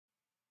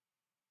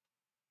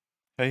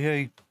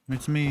Hey,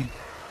 it's me,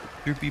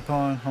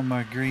 DroopyPawn on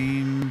my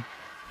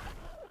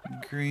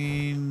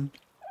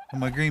on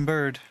my green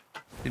bird.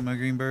 See my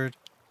green bird?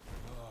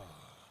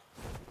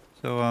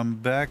 So I'm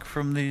back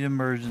from the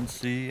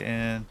emergency,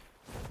 and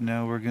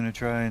now we're gonna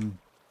try and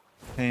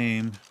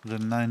tame the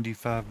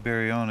 95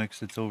 Baryonyx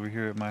that's over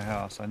here at my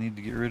house. I need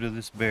to get rid of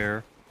this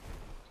bear.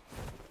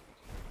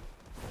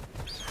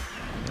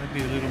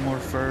 Maybe a little more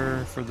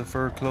fur for the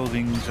fur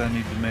clothings I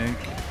need to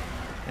make.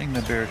 Dang,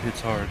 the bear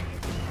hits hard.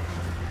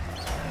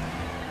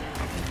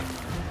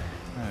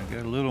 I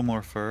got a little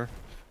more fur.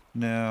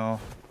 Now,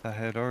 I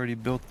had already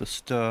built the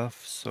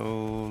stuff,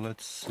 so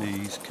let's see.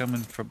 He's coming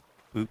from,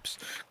 oops,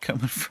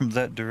 coming from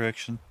that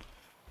direction.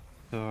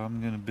 So I'm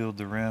going to build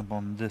the ramp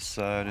on this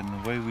side, and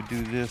the way we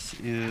do this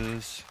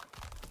is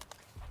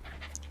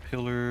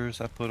pillars.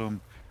 I put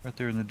them right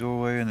there in the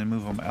doorway and then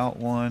move them out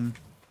one.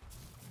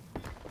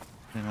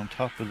 And on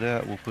top of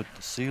that, we'll put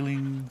the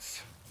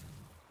ceilings.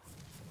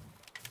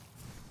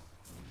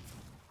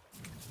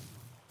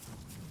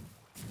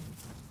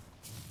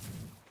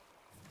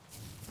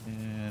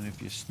 And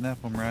if you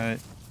snap them right,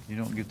 you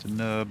don't get the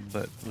nub,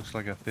 but looks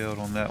like I failed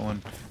on that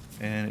one.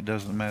 And it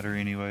doesn't matter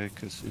anyway,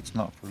 because it's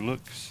not for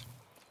looks.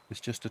 It's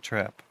just a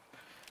trap.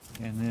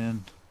 And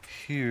then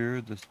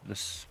here,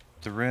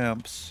 the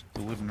ramps,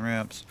 the wooden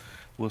ramps,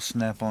 will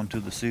snap onto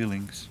the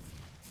ceilings.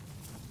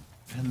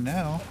 And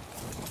now,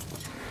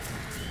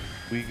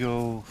 we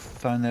go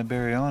find that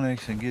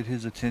Baryonyx and get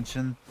his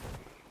attention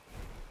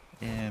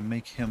and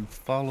make him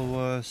follow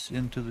us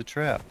into the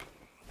trap.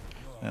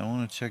 Now I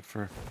want to check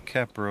for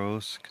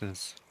capros,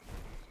 because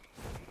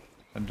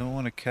I don't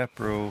want a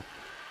capro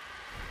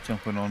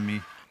jumping on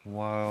me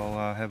while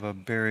I have a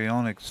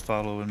Baryonyx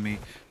following me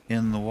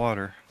in the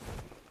water.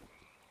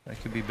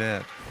 That could be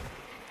bad.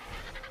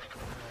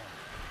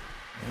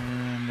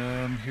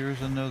 And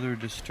here's another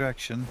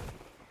distraction.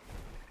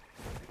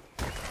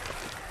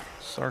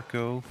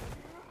 Sarco.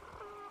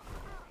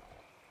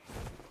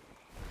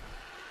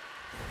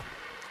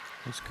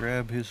 Let's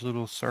grab his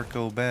little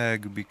Sarco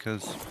bag,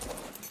 because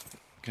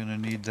gonna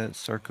need that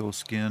Sarco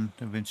skin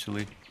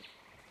eventually.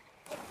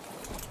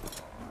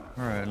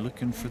 Alright,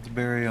 looking for the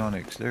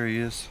Baryonyx. There he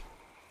is.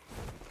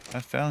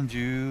 I found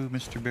you,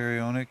 Mr.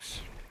 Baryonyx.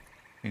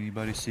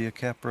 Anybody see a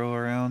capro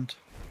around?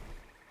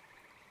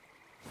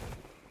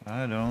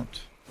 I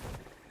don't.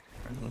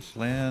 Alright, let's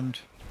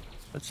land.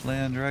 Let's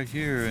land right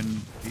here,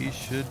 and he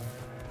should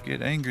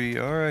get angry.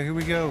 Alright, here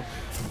we go.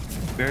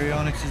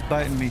 Baryonyx is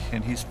biting me,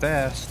 and he's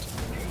fast.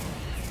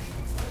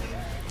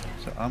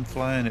 So I'm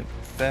flying at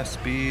fast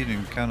speed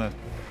and kind of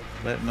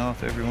letting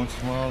off every once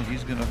in a while.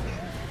 He's gonna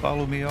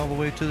follow me all the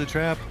way to the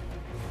trap.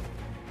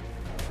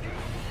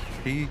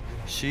 He,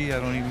 she, I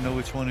don't even know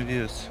which one it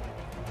is.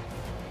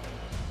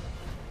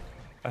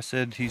 I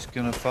said he's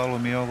gonna follow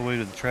me all the way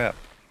to the trap.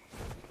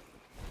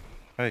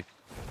 Hey,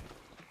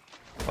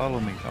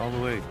 follow me all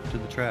the way to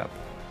the trap.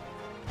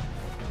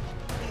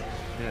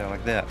 Yeah,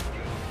 like that.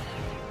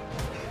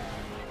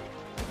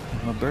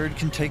 My bird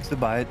can take the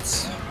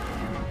bites.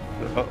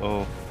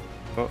 Uh-oh.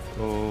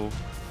 Uh-oh.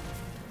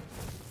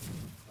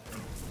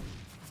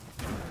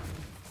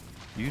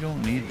 You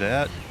don't need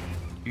that.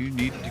 You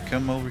need to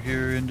come over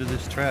here into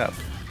this trap.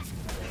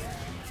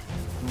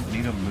 You don't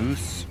need a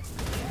moose.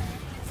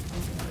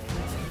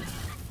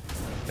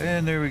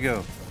 And there we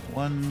go.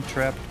 One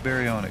trapped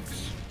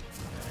Baryonyx.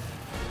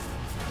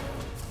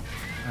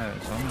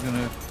 Alright, so I'm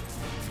gonna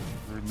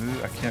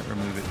remove, I can't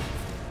remove it.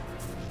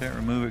 Can't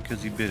remove it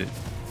because he bit it.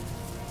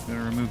 I'm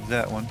gonna remove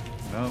that one.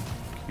 Nope,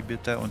 he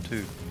bit that one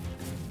too.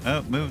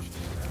 Nope, moved.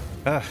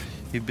 Ah,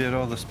 he bit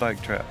all the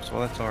spike traps.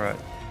 Well, that's alright.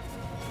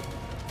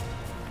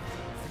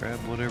 Grab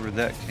whatever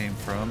that came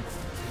from.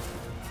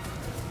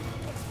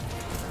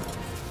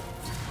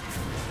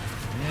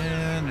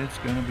 And it's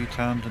gonna be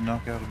time to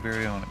knock out a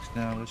Baryonyx.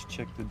 Now let's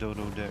check the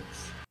Dodo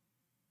decks.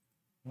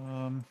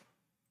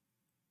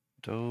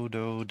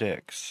 Dodo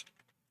decks.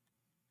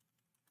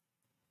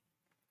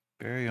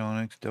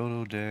 Baryonyx,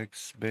 Dodo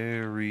decks,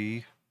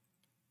 Barry.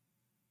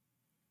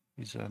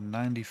 He's a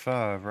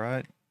 95,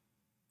 right?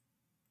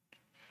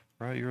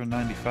 Right, you're a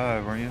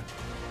 95, aren't you?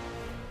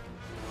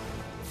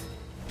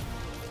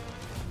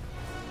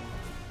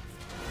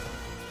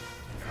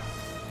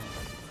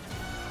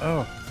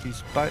 Oh,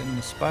 he's biting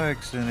the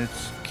spikes and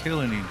it's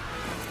killing him.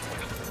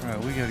 Alright,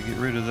 we gotta get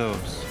rid of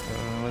those.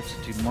 Let's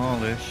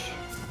demolish.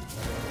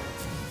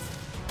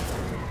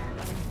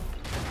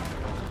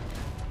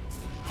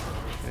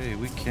 Hey,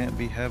 we can't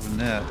be having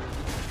that.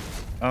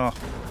 Oh,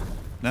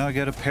 now I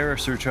got a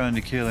Parasaur trying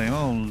to kill him.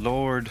 Oh,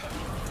 Lord.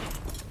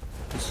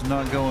 This is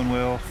not going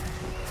well.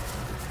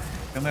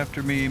 Come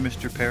after me,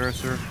 Mr.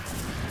 Parasaur.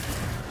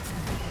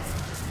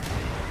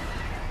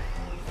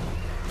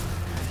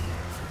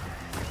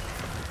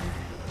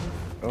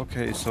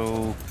 Okay,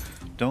 so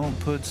don't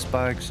put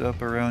spikes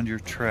up around your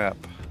trap.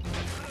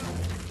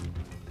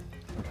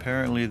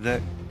 Apparently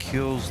that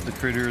kills the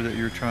critter that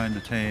you're trying to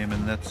tame,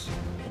 and that's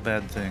a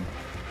bad thing.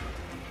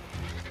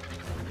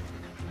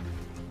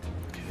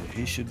 Okay,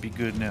 he should be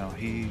good now.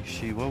 He,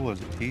 she, what was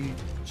it? He,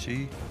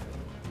 she?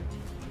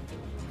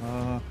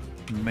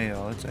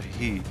 male. It's a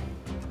he.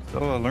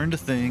 So I learned a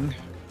thing.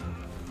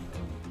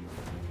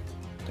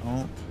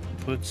 Don't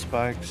put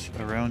spikes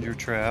around your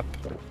trap.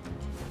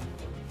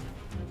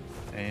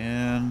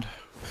 And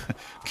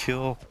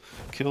kill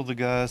the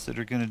guys that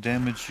are going to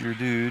damage your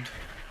dude.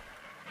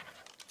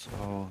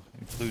 So,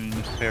 including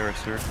this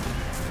Parasaur.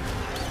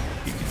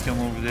 He could come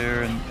over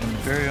there, and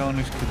the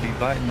Baryonyx could be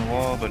biting the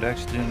wall, but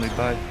accidentally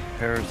bite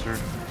Parasaur.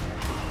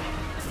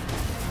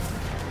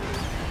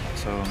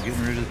 So I'm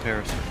getting rid of the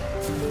Parasaur.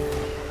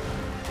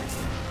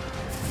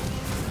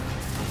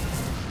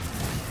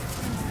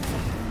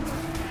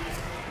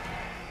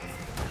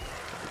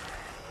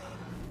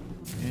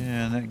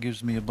 And that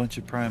gives me a bunch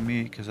of prime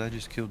meat because I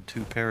just killed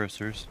 2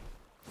 Parasaurs.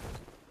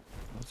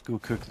 Let's go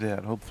cook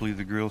that. Hopefully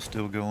the grill's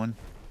still going.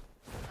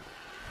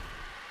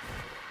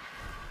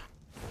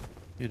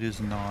 It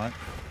is not.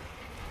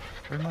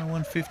 Where's my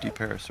 150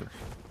 Parasaur?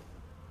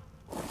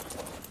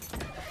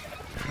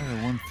 I have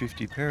a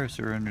 150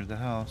 Parasaur under the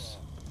house.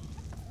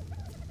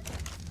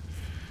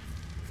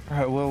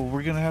 Alright, well,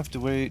 we're gonna have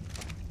to wait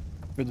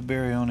for the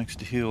Baryonyx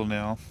to heal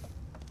now.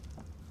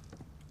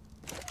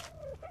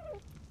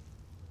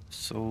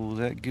 So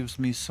that gives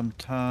me some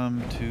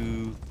time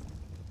to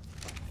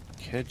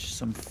catch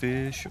some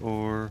fish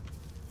or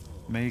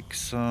make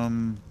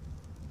some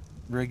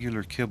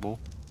regular kibble.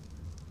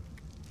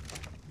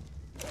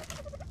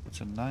 It's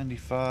a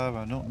 95.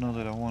 I don't know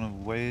that I want to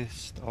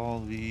waste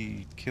all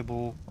the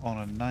kibble on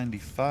a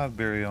 95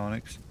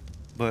 Baryonyx,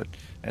 but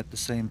at the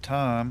same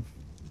time,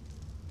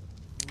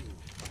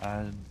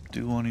 I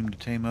do want him to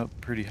tame up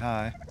pretty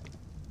high.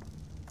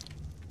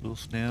 Little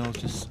snail's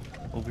just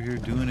over here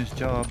doing his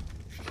job.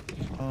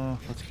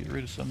 Let's get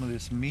rid of some of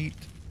this meat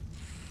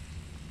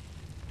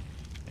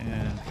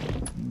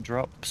and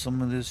drop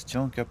some of this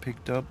junk I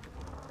picked up.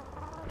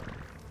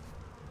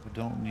 I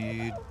don't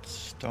need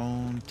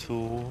stone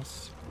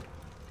tools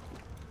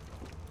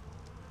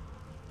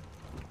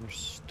or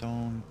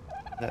stone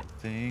that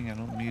thing. I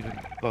don't need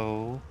a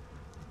bow.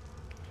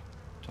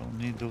 Don't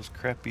need those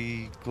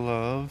crappy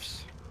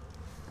gloves.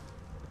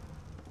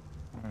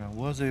 I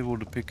was able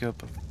to pick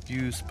up a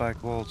few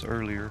spike walls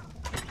earlier.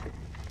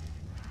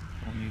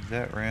 Don't need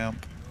that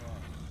ramp.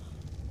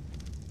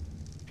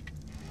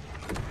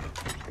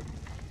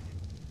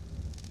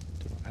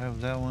 Do I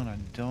have that one? I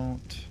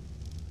don't.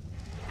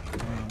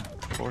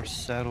 Horse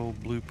saddle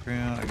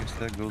blueprint. I guess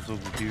that goes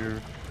over here.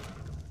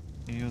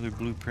 Any other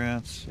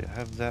blueprints? Yeah, I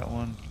have that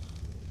one.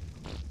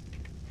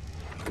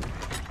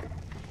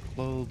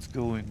 Clothes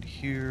go in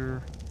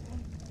here.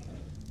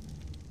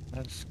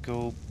 That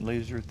scope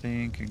laser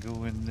thing can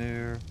go in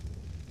there.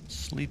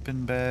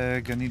 Sleeping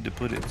bag. I need to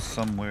put it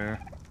somewhere.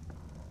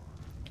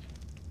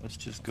 Let's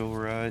just go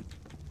right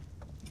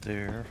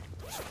there.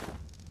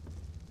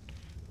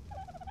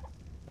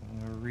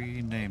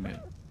 Rename it.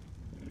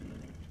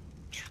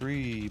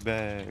 Tree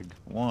bag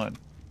 1.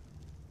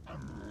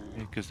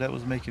 Because that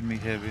was making me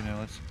heavy. Now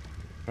let's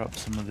drop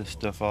some of this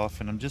stuff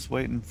off. And I'm just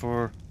waiting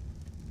for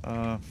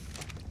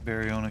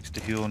Baryonyx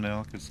to heal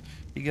now because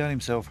he got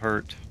himself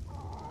hurt.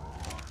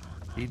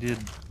 He did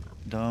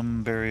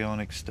dumb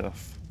Baryonyx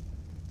stuff.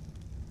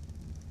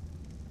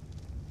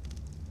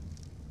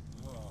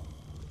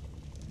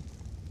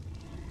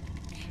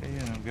 Okay,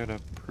 and I've got a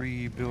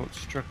pre-built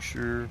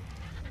structure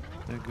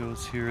that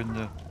goes here in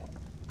the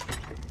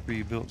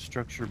pre-built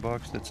structure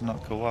box that's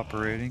not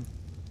cooperating.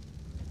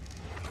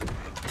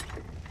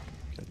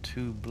 Got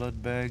 2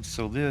 blood bags.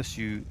 So this,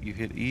 you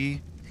hit E,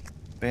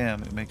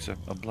 bam, it makes a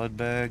blood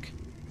bag.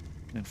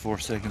 And 4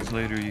 seconds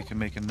later you can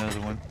make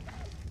another one.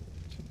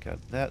 So got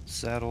that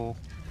saddle.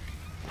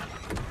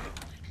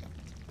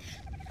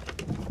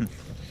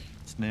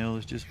 Snail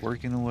is just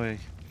working away.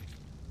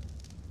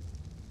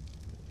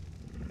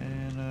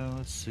 And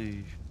let's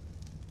see.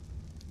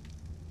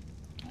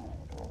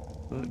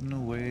 Putting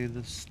away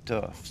the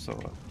stuff.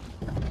 So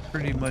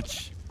pretty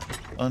much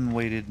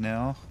unweighted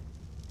now.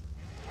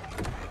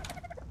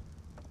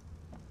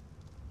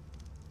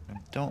 I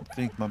don't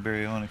think my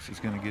Baryonyx is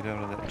going to get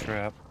out of that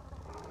trap.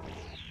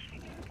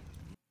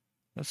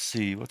 Let's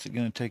see, what's it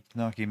going to take to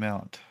knock him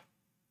out?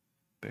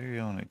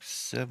 Baryonyx,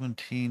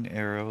 17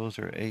 arrows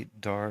or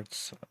 8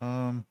 darts.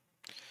 I'll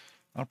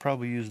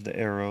probably use the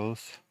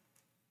arrows.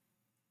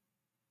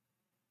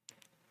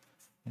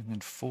 And then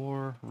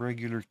 4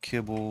 regular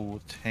kibble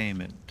will tame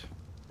it.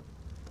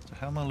 So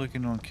how am I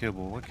looking on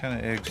kibble? What kind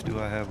of eggs do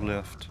I have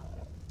left?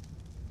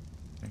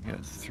 I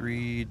got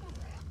 3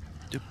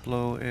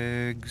 Diplo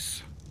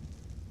eggs.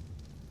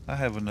 I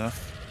have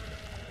enough.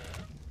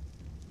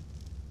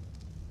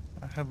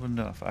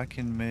 I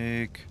can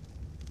make...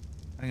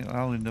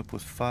 I'll end up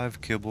with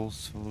 5 kibbles.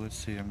 So let's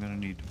see, I'm going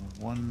to need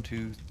 1,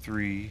 2,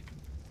 3.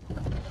 And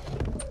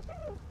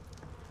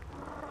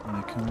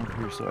I come over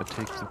here, so I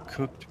take the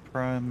cooked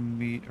prime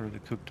meat, or the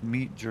cooked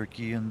meat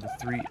jerky, and the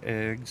 3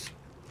 eggs.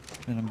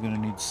 Then I'm going to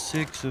need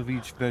 6 of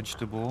each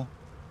vegetable.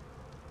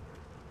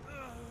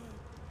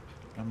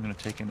 I'm going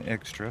to take an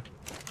extra.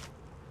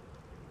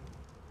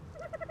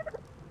 So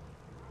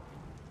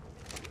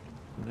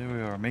there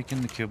we are,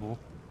 making the kibble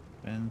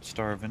and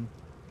starving.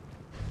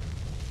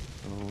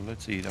 So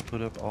let's eat. I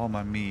put up all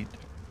my meat.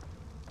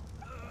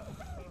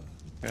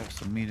 Grab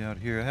some meat out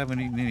here. I haven't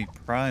eaten any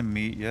prime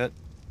meat yet.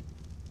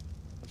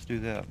 Let's do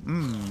that.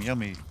 Mmm,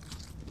 yummy.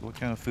 What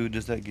kind of food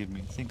does that give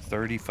me? I think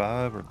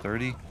 35 or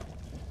 30.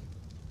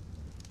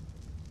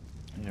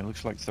 Yeah, it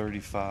looks like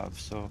 35,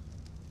 so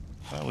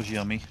that was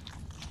yummy.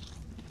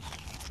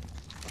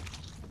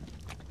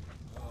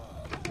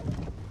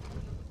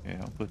 Yeah,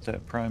 I'll put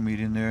that prime meat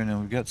in there, and then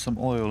we've got some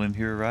oil in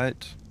here,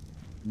 right?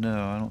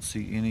 No, I don't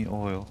see any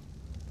oil.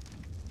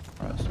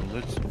 Alright, so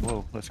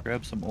let's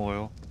grab some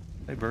oil.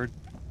 Hey, bird.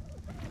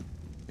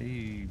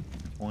 Hey,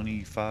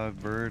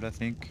 25 bird, I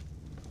think.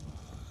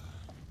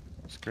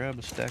 Let's grab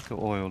a stack of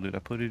oil. Did I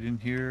put it in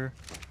here?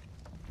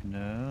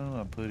 No,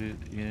 I put it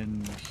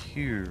in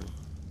here.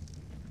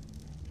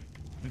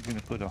 We're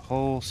gonna put a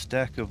whole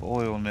stack of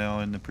oil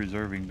now in the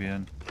preserving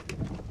bin.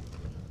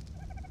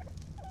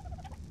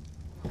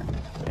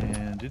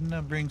 And didn't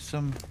I bring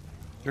some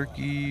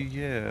jerky?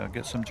 Yeah, I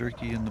got some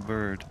jerky in the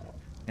bird.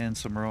 And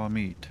some raw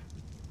meat.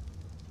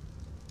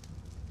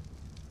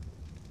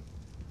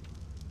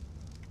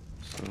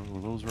 So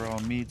those raw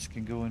meats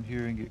can go in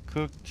here and get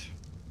cooked.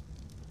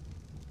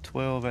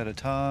 12 at a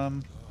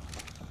time.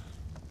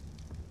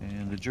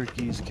 And the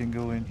jerkies can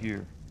go in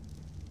here.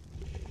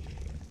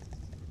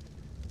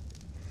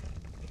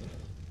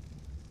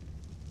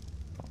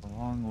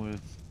 Along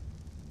with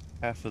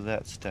half of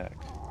that stack.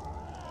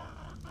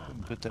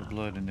 Put that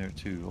blood in there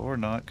too. Or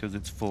not, because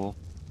it's full.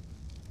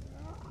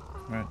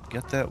 Alright,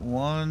 got that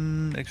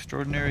one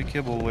extraordinary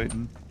kibble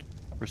waiting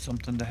for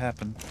something to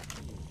happen.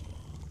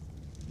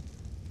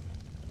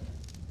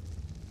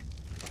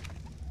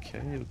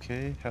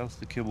 Okay. How's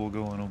the kibble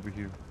going over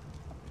here?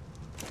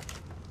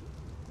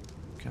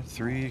 Got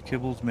 3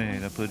 kibbles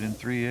made. I put in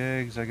 3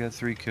 eggs. I got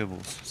 3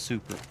 kibbles.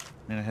 Super.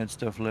 And I had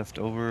stuff left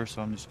over,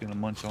 so I'm just gonna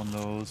munch on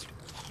those.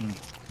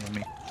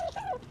 Yummy.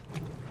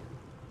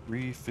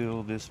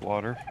 Refill this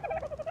water.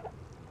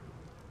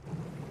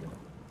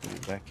 Put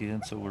it back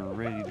in so we're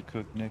ready to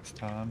cook next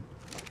time.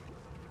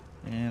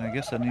 And I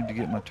guess I need to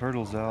get my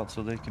turtles out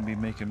so they can be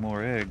making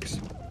more eggs.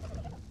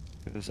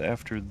 Because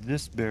after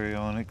this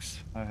Baryonyx,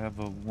 I have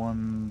a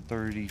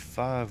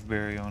 135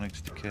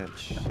 Baryonyx to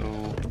catch.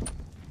 So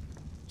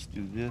let's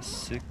do this.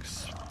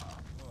 6.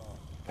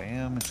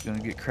 Bam. It's going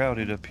to get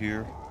crowded up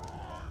here.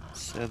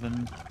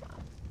 7.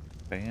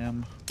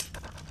 Bam.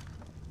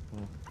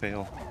 Oh,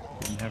 fail.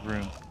 Didn't have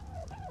room.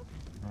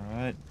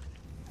 Alright.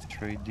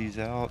 Trade these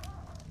out.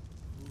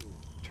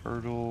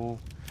 Turtle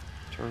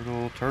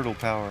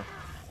power.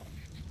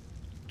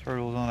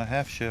 Turtles on a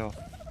half shell.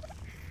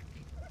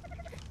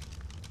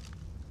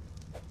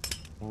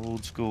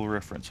 Old school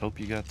reference. Hope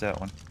you got that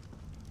one.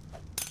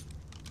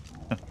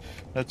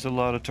 That's a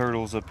lot of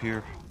turtles up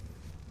here.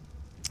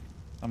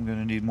 I'm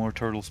gonna need more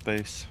turtle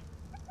space.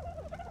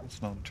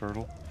 That's not a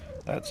turtle.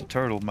 That's a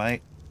turtle,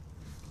 mate.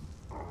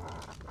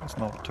 That's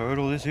not a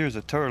turtle. This here's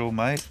a turtle,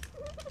 mate.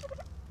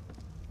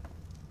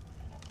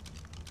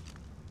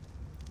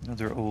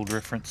 Another old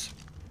reference.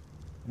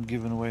 I'm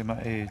giving away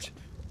my age.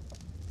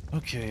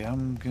 Okay,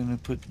 I'm gonna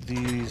put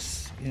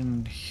these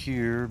in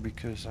here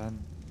because I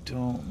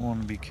don't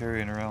want to be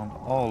carrying around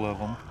all of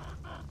them.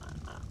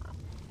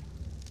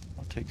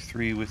 I'll take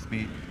 3 with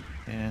me,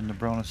 and the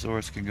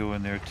Brontosaurus can go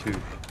in there too.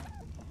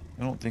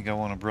 I don't think I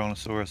want a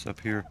Brontosaurus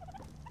up here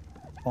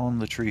on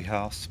the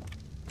treehouse.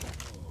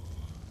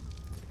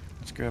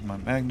 Let's grab my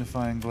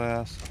magnifying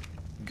glass,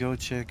 go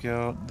check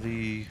out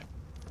the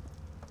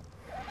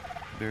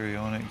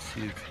Baryonyx,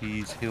 see if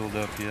he's healed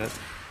up yet.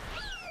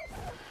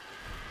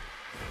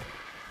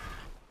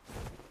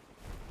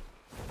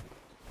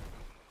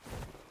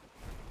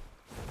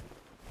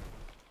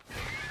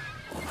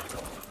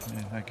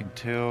 And I can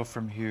tell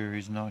from here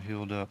he's not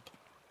healed up.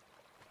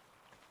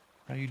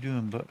 How you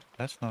doing, but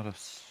that's not the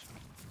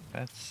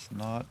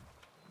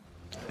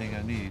thing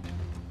I need.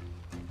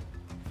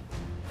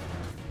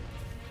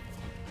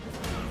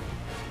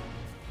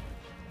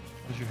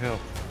 What's your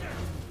health?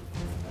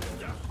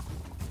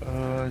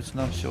 It's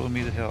not showing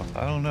me the health.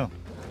 I don't know.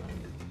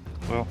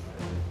 Well,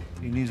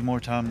 he needs more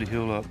time to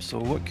heal up. So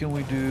what can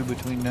we do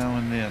between now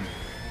and then?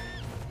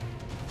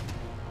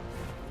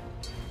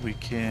 We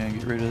can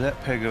get rid of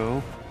that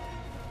Pego.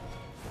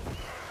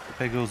 The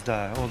Pegos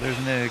die. Oh, there's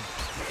an egg.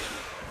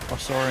 I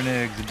saw an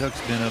egg. The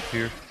duck's been up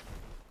here.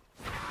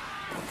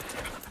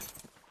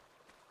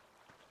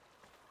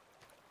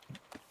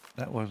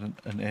 That wasn't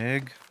an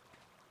egg.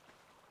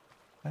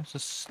 That's a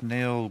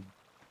snail.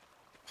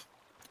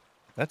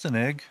 That's an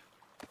egg.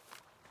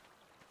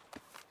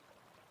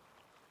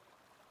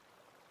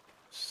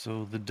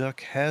 So the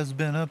duck has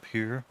been up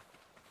here.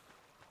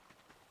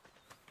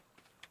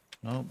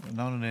 Nope,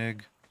 not an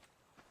egg.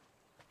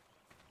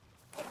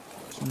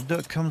 So the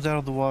duck comes out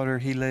of the water,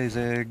 he lays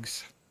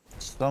eggs.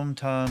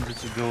 Sometimes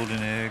it's a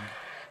golden egg.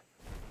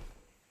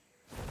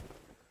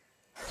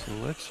 So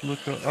let's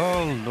look up.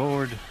 Oh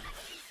Lord,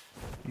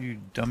 you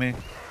dummy.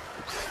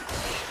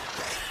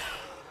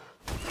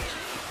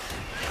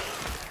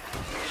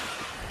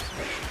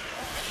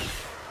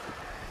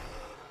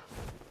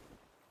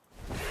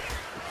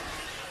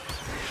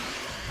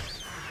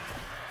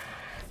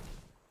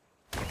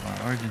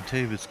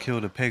 Argentavis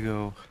killed a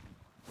pego.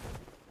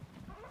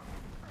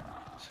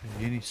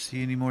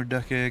 See any more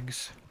duck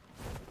eggs?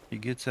 He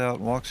gets out,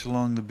 walks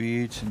along the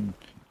beach, and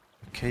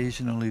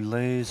occasionally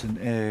lays an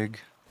egg.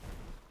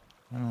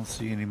 I don't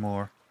see any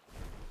more.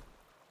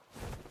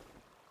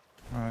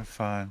 Alright,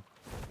 fine.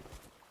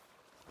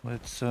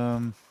 Let's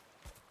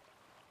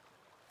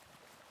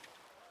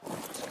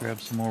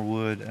grab some more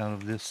wood out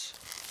of this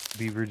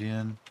beaver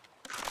den.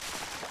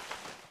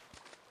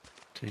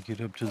 Take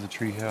it up to the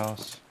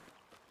treehouse.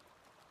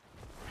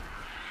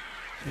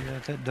 See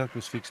that duck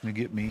was fixing to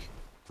get me.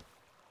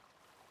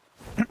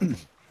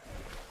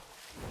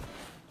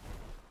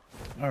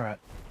 Alright,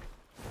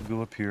 we'll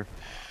go up here.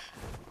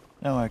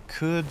 Now I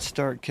could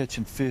start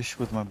catching fish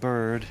with my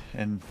bird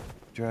and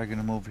dragging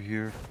them over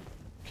here.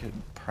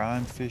 Getting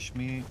prime fish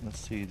meat. Let's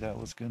see, that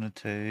was gonna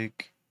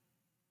take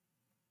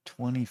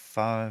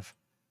 25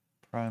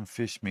 prime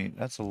fish meat.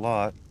 That's a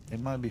lot. It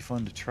might be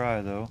fun to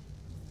try though.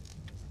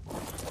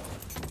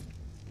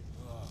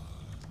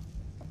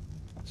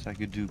 So I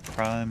could do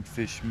prime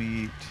fish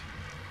meat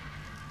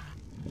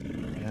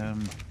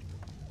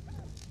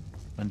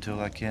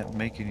until I can't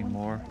make any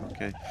more.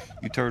 Okay,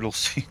 you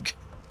turtles,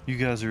 you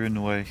guys are in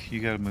the way.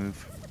 You gotta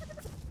move.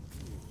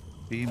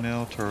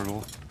 Female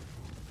turtle.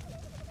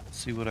 Let's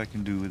see what I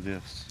can do with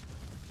this.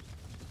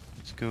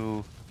 Let's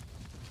go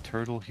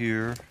turtle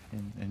here,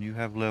 and you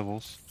have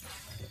levels.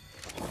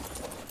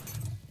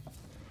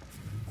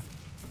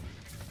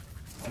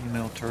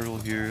 Female turtle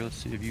here. Let's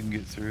see if you can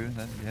get through.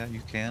 Yeah,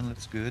 you can.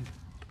 That's good.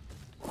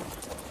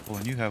 Oh,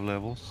 and you have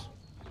levels.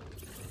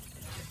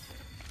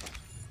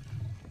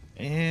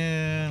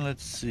 And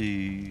let's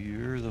see.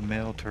 You're the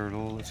male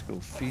turtle. Let's go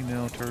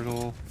female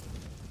turtle.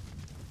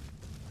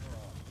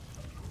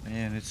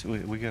 Man,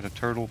 we got a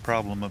turtle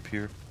problem up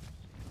here.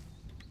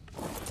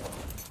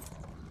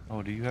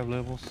 Oh, do you have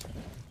levels?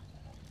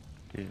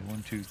 Yeah,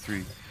 1, 2,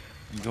 3.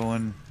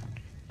 I'm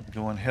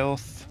going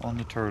health on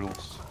the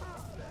turtles.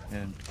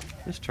 And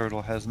this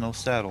turtle has no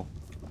saddle.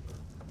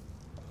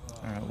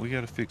 Alright, we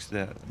gotta fix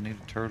that. I need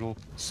a turtle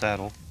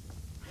saddle.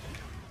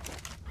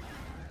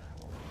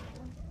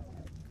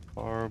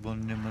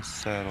 Carbonymous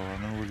saddle. I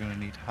know we're gonna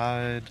need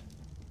hide.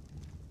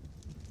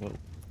 Whoa.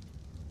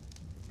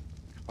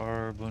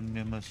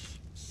 Carbonymous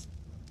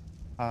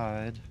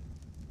hide.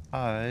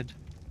 Hide.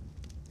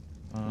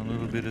 A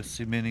little bit of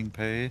cementing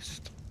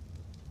paste.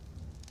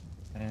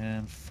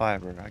 And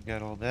fiber. I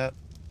got all that.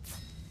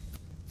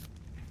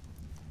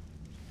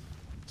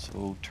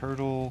 So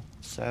turtle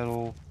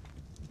saddle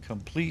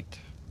complete.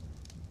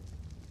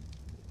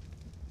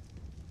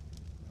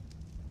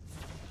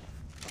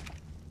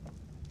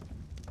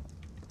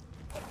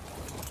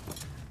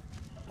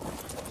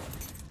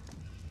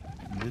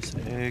 This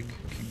egg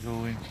can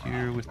go in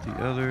here with the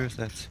others.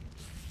 That's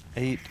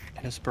 8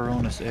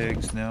 Hesperornis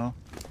eggs now.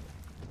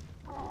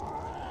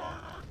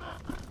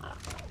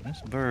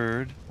 This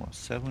bird, well,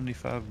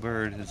 75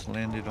 bird has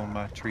landed on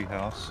my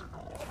treehouse.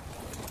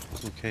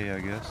 It's okay, I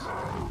guess.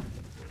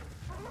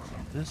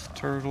 This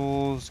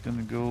turtle is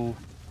gonna go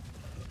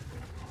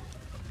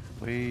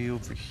way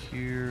over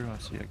here.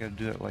 Let's see, I gotta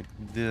do it like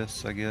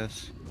this, I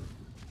guess,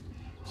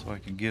 so I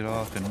can get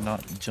off and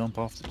not jump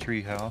off the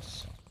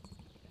treehouse.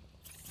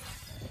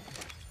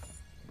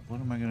 What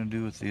am I gonna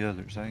do with the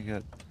others? I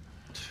got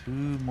 2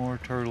 more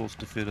turtles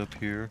to fit up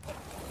here.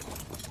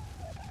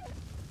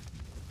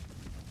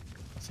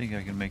 I think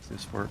I can make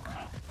this work.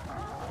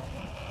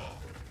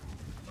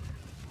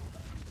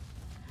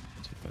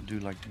 So if I do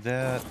like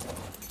that,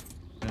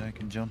 then I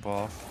can jump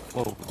off.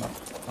 Whoa,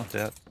 not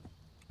that.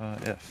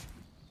 F.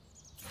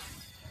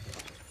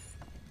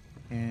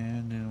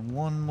 And then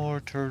one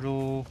more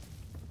turtle.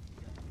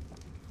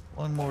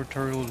 One more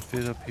turtle to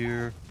fit up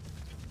here.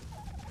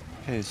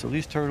 Okay, so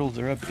these turtles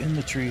are up in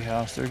the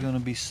treehouse. They're gonna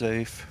be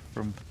safe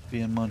from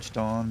being munched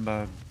on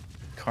by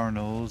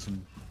carnos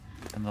and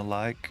the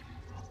like.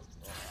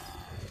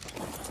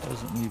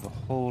 Doesn't leave a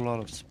whole lot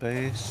of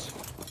space.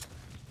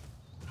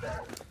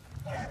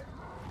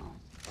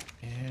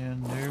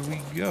 And there we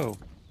go.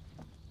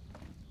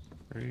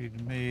 Ready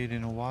to mate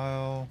in a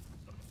while.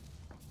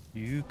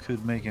 You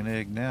could make an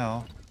egg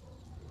now.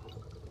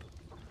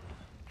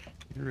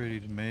 You're ready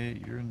to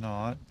mate. You're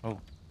not. Oh.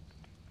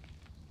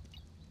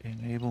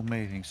 Enable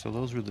mating. So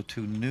those were the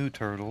 2 new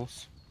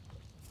turtles.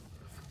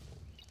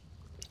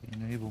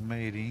 Enable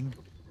mating.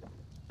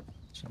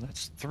 So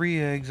that's 3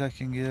 eggs I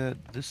can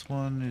get. This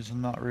one is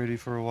not ready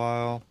for a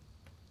while.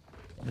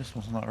 This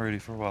one's not ready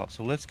for a while.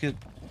 So let's get...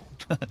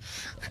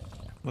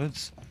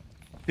 let's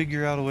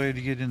figure out a way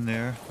to get in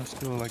there. Let's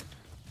go like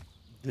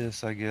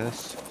this, I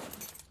guess.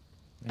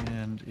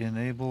 And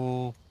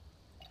enable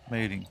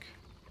mating.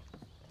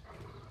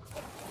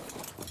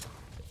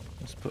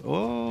 Let's put...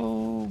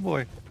 oh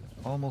boy.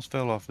 Almost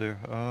fell off there.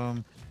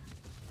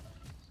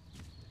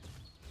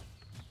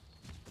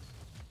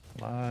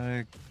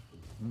 Like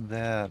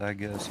that, I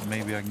guess.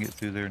 Maybe I can get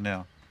through there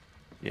now.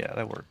 Yeah,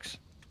 that works.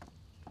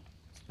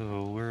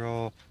 So we're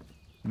all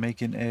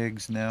making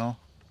eggs now.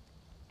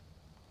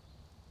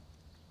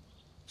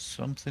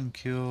 Something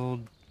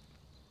killed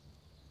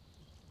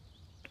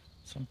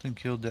Something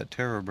killed that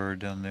terror bird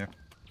down there.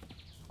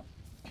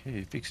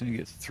 Okay, fixing to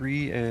get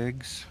 3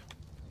 eggs.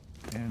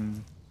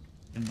 And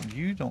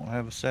you don't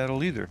have a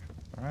saddle either.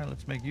 Alright,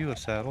 let's make you a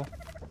saddle.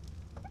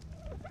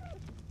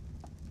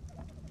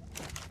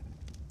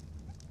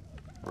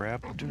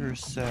 Raptor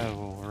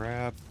saddle,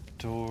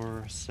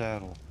 raptor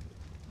saddle.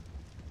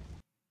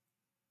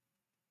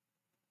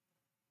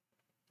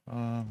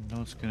 No,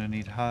 it's gonna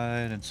need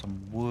hide and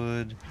some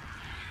wood,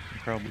 and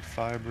probably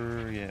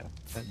fiber. Yeah,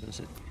 that does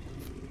it.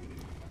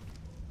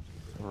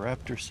 A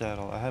raptor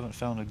saddle. I haven't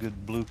found a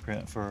good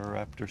blueprint for a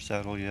raptor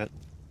saddle yet.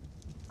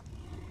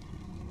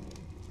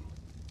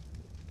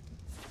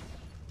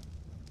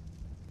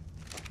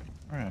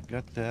 Alright,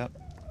 got that.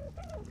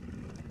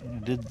 I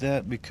did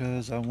that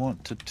because I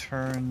want to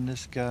turn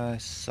this guy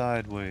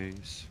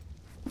sideways.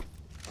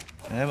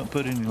 I haven't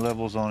put any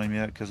levels on him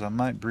yet because I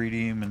might breed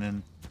him, and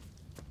then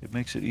it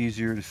makes it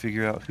easier to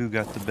figure out who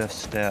got the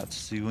best stats.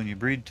 See, when you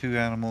breed 2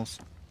 animals,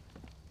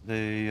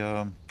 they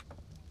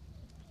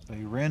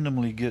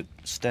randomly get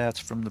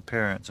stats from the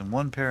parents, and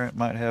one parent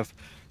might have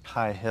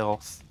high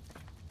health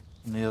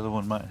and the other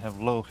one might have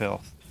low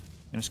health,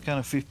 and it's kind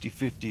of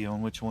 50-50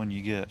 on which one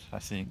you get, I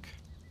think.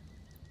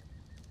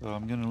 So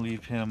I'm gonna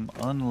leave him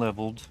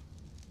unleveled,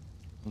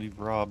 leave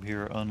Rob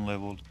here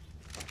unleveled,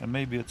 and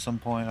maybe at some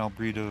point I'll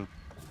breed a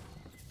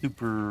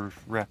super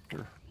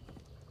raptor.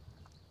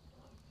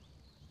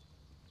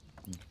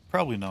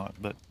 Probably not,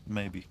 but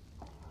maybe.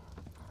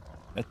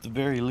 At the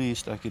very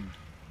least, I could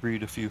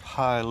breed a few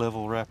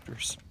high-level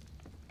raptors.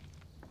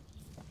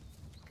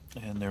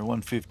 And they're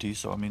 150,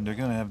 so I mean, they're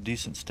gonna have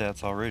decent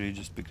stats already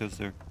just because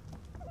they're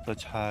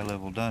such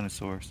high-level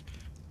dinosaurs.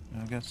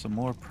 And I've got some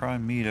more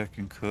prime meat I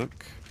can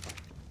cook.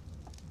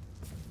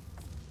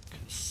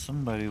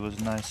 Somebody was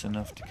nice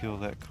enough to kill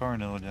that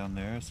Carno down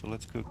there, so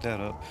let's cook that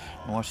up.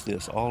 And watch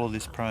this, all of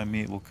this prime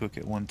meat will cook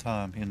at one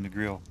time in the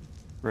grill,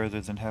 rather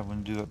than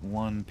having to do it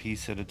one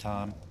piece at a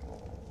time.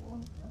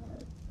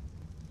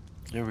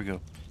 There we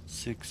go,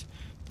 6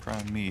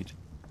 prime meat.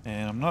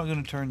 And I'm not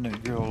going to turn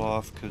that grill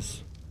off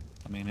because,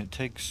 I mean, it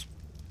takes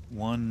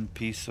 1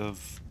 piece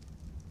of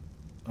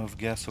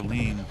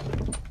gasoline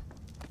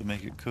to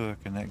make it cook,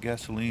 and that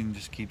gasoline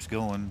just keeps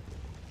going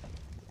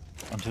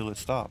until it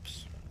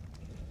stops.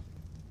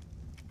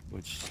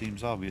 Which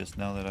seems obvious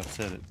now that I've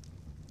said it.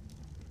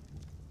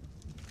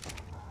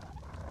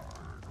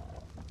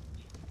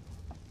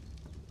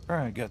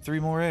 Alright, got 3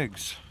 more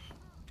eggs.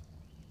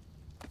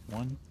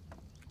 1,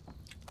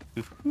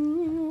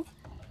 2,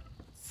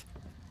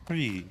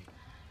 3.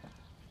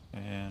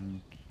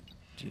 And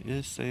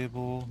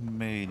disable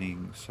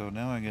mating. So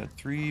now I got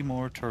 3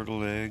 more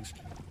turtle eggs,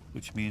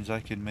 which means I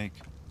can make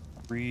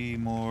 3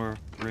 more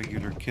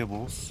regular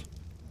kibbles.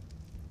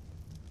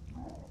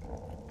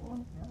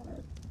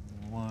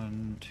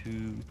 1,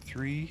 2,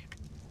 3.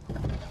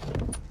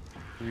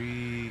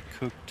 3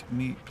 cooked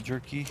meat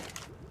jerky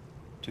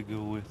to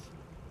go with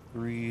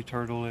 3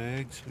 turtle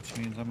eggs, which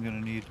means I'm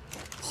gonna need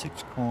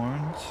 6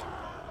 corns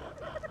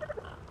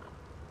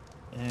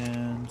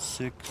and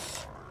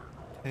 6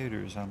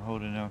 taters. I'm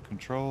holding down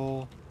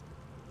control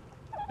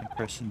and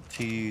pressing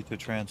T to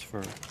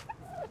transfer.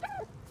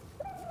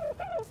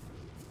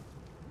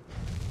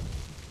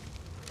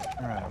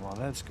 Alright, while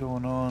that's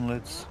going on,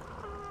 let's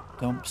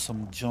dump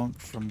some junk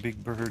from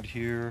Big Bird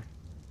here.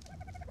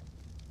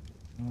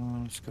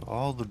 Let's go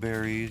all the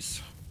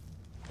berries,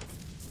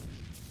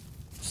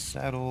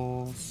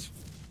 saddles,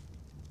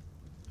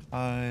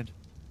 hide.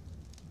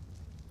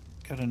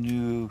 Got a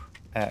new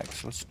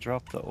axe. Let's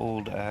drop the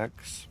old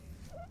axe.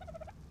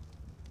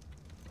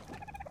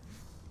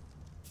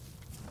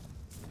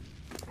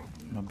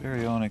 My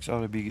Baryonyx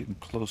ought to be getting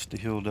close to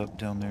healed up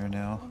down there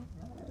now.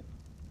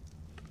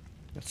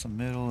 Got some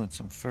metal and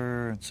some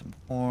fur and some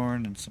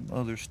horn and some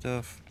other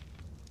stuff.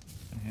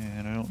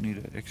 And I don't need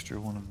an extra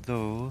one of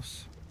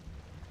those.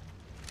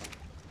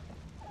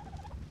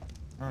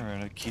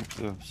 Alright, I keep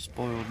the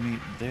spoiled meat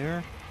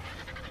there.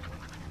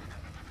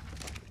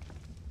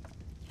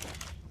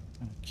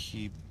 I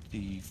keep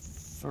the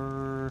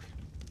fur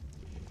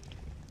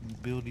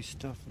and buildy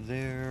stuff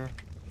there.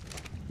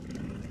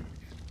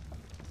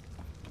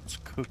 Let's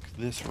cook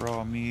this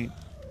raw meat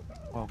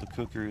while the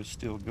cooker is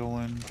still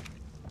going.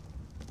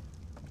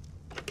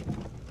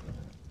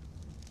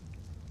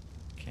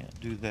 Can't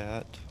do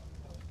that.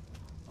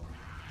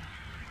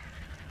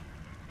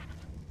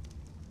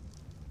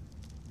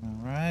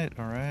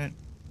 Alright.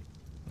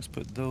 Let's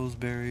put those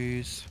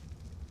berries,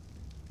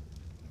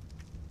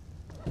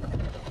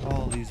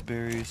 all these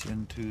berries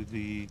into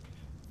the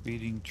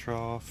feeding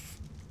trough.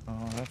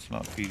 Oh, that's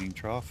not feeding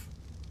trough.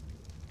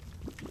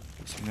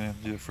 Guess I'm gonna have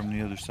to do it from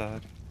the other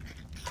side.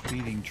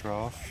 Feeding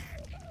trough.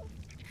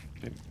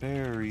 Get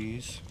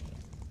berries.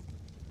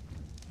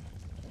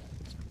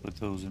 Let's put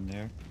those in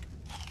there.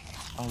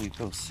 I'll eat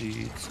those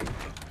seeds.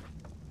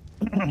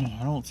 I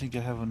don't think I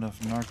have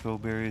enough narco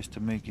berries to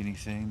make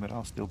anything, but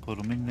I'll still put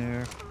them in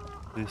there.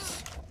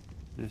 This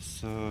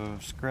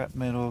scrap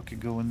metal could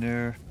go in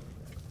there,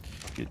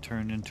 get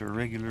turned into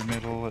regular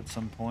metal at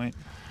some point.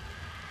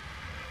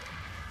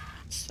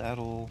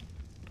 Saddle,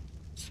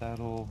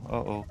 Saddle.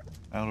 Uh-oh.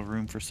 Out of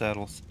room for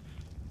saddles.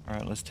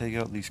 Alright, let's take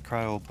out these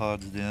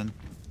cryopods then.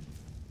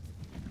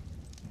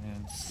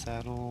 And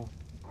saddle.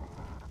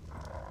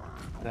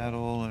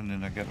 Saddle, and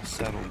then I got a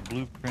saddle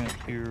blueprint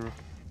here.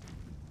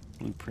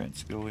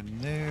 Blueprints go in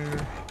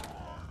there.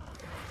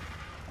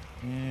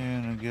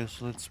 And I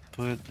guess let's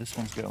put, this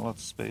one's got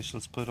lots of space.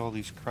 Let's put all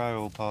these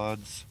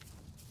cryopods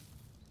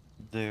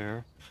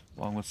there,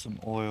 along with some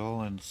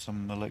oil and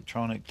some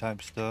electronic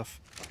type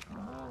stuff.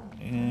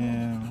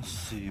 And let's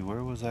see,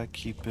 where was I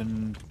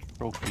keeping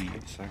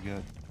trophies? I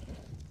got,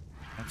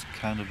 that's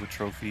kind of a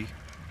trophy.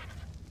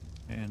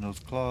 And those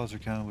claws are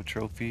kind of a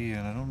trophy,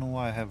 and I don't know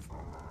why I have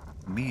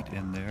meat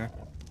in there.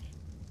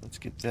 Let's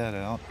get that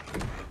out.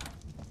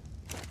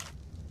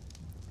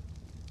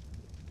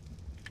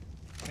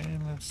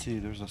 And let's see,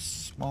 there's a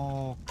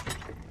small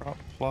crop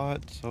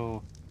plot,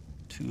 so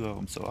 2 of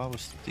them. So I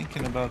was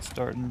thinking about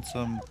starting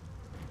some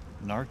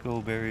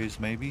narco berries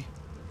maybe.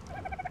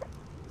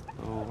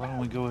 So why don't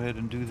we go ahead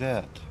and do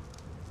that?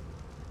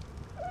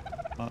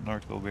 Not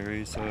narco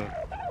berries, the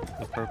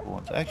purple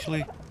ones.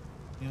 Actually,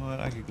 you know what,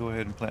 I could go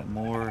ahead and plant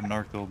more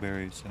narco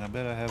berries. And I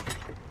bet I have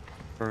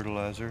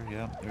fertilizer.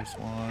 Yeah, there's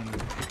one.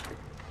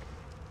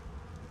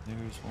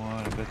 There's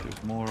one. I bet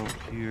there's more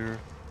over here.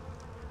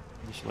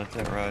 Just let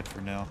that ride for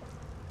now.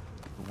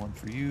 One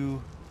for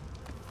you.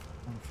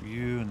 One for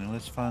you. And then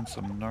let's find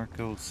some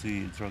narco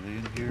seeds. Are they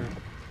in here?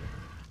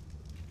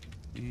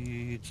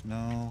 Seeds?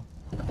 No.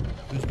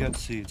 Who's got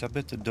seeds? I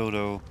bet the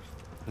dodo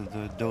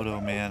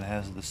man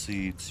has the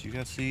seeds. You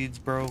got seeds,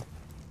 bro?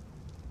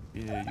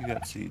 Yeah, you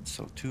got seeds.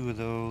 So 2 of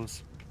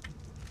those.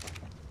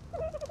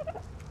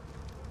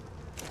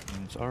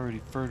 And it's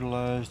already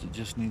fertilized. It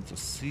just needs a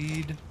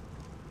seed.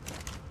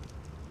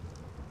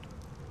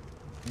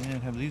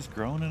 Man, have these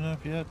grown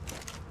enough yet?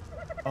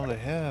 Oh, they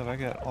have. I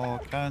got all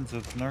kinds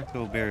of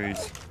narco berries.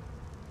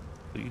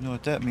 So you know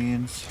what that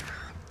means.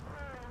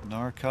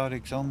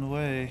 Narcotics on the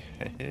way.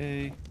 Hey,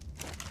 hey.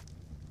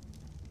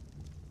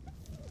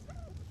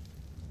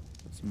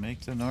 Let's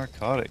make the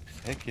narcotics.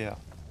 Heck yeah.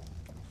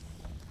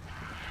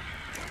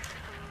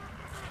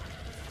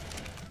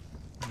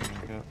 And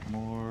I got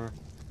more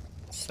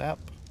sap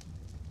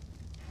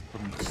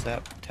from the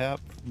sap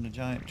tap from the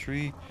giant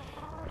tree.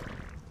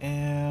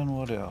 And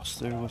what else?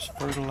 There was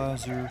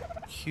fertilizer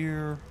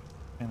here,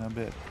 and I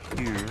bet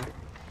here.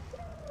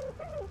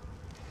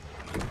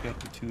 So I've got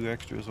the 2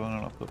 extras. Why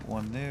don't I put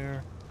one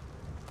there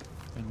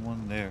and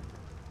one there?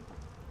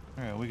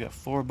 Alright, we got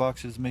 4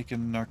 boxes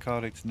making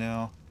narcotics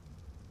now.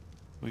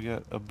 We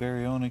got a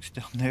Baryonyx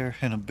down there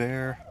and a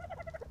bear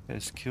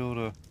has killed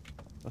a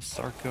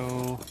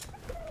Sarco.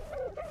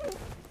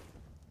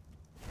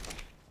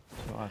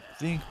 So I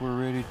think we're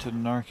ready to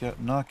narc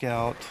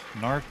out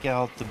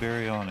the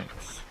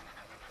Baryonyx.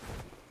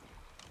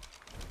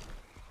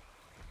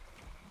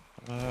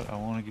 But I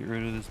want to get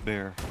rid of this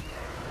bear.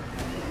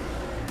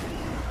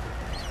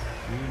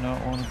 Do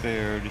not want a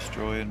bear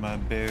destroying my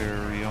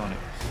Baryonyx.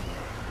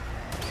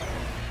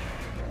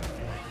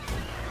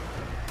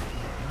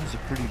 He's a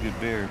pretty good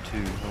bear too.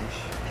 I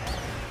wish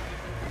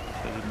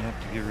I didn't have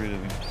to get rid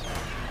of him.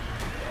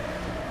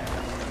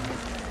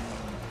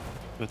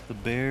 But the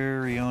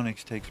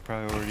Baryonyx takes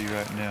priority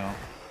right now.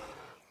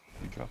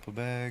 You drop a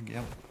bag,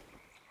 yep.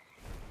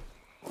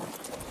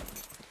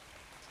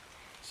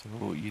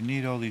 So you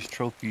need all these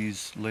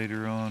trophies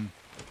later on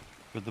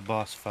for the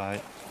boss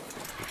fight.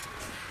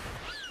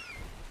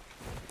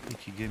 I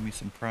think you gave me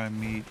some prime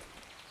meat.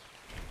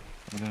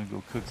 I'm gonna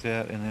go cook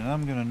that, and then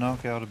I'm gonna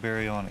knock out a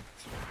Baryonyx.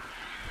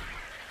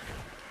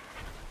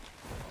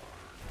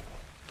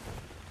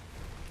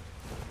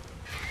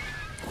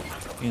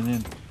 And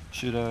then,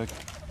 should I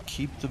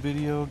keep the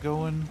video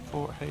going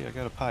for... Hey, I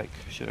got a pike.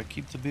 Should I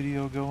keep the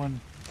video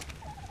going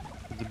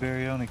with the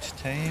Baryonyx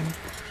tame?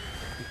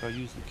 If I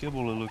use the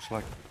kibble, it looks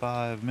like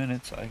 5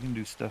 minutes. I can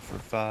do stuff for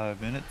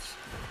 5 minutes.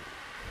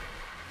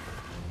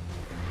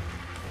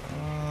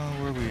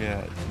 Where are we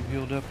at? You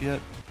healed up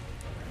yet?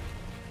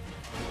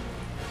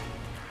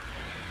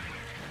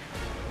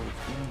 Oh,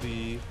 it's gonna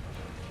be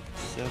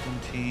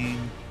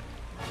 17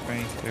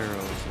 strength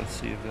arrows. Let's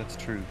see if that's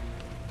true.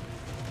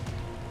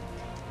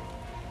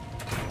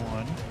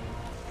 1,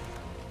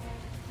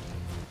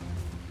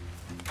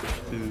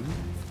 2,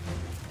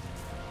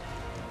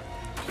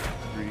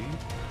 3,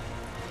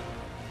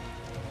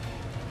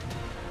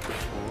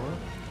 4,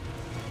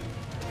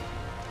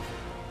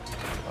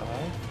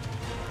 5,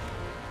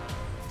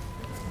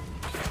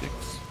 6,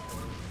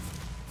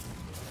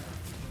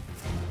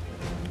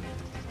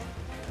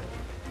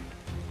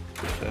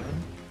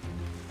 7,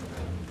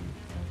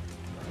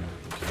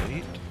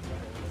 8,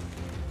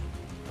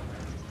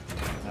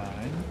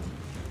 9,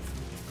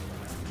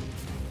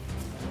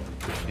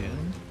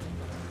 10,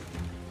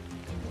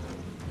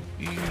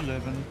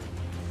 11,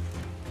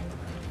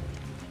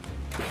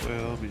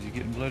 12. Is he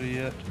getting bloody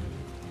yet?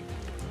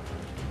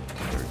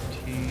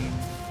 13,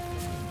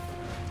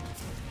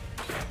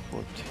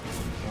 14.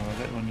 Oh,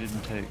 that one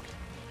didn't take.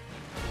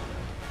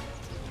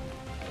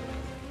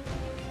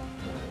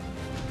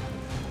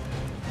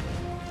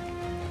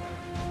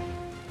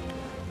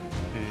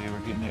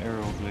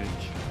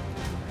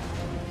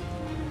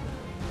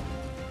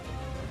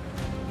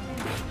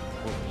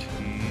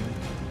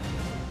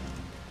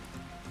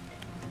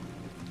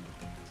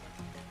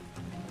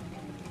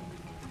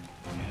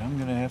 I'm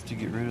gonna have to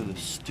get rid of the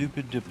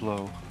stupid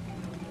Diplo. So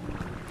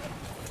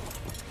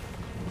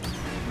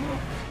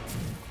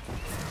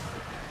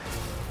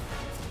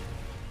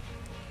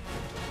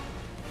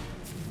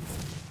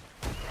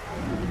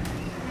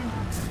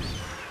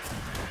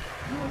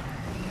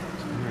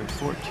we're at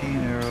 14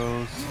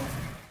 arrows.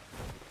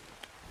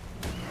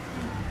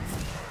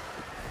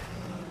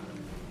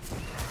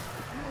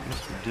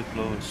 Guess the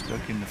Diplo is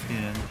stuck in the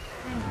pin.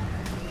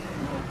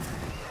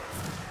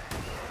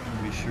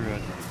 Be sure I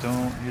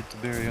don't hit the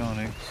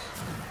Baryonyx.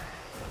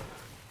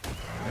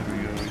 There we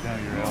go, now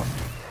you're out.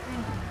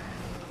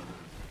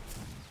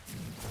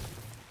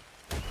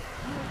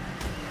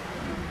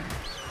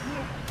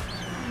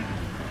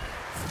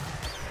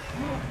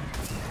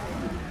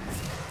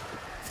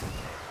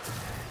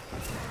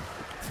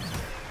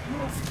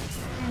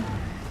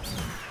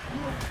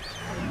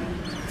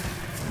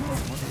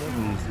 What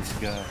level is this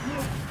guy?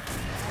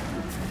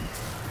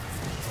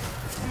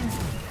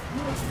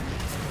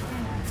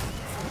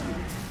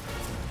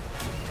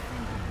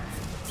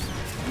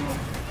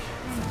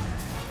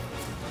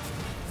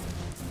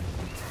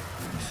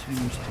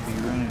 Seems to be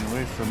running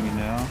away from me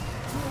now.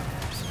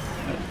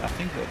 I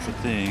think that's the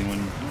thing, when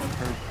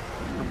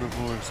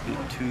herbivores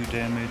get too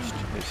damaged,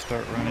 they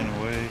start running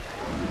away.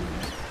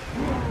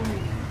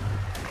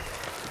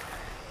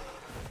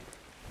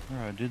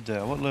 Alright, I did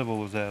that. What level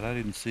was that? I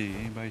didn't see.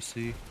 Anybody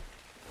see?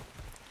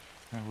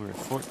 Alright, we're at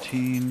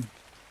 14.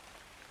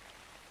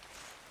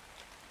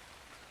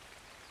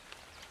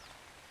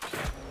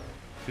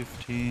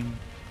 15.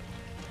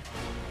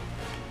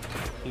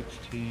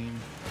 16.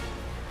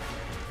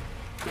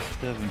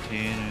 17,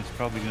 and it's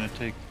probably going to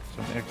take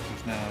some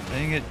extras now.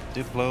 Dang it,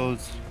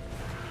 Diplos.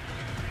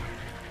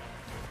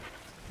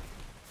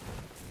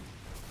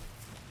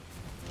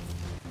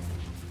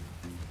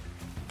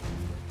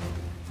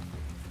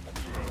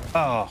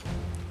 Oh,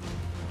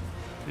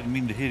 didn't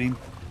mean to hit him.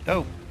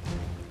 Oh,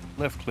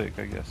 left click,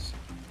 I guess.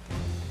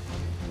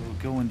 So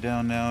going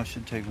down now,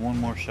 should take one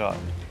more shot.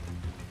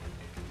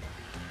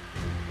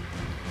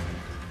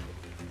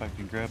 If I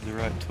can grab the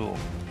right tool.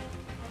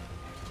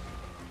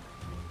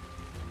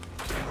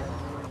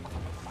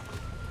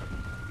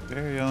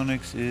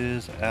 Baryonyx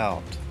is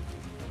out.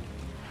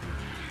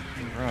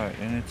 Right,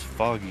 and it's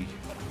foggy.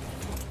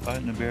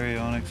 Fighting a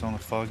Baryonyx on a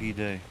foggy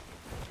day.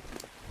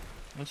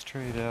 Let's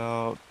trade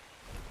out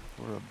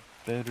for a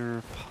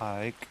better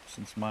pike,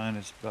 since mine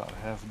is about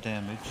half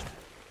damaged.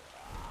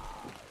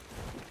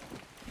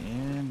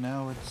 And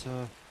now it's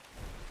a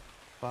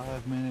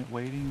 5-minute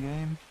waiting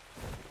game.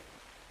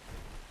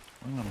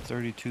 Well, I'm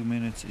 32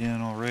 minutes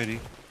in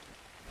already.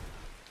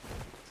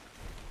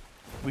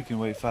 We can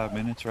wait 5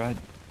 minutes, right?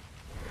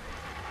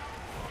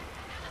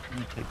 I'm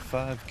gonna take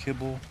 5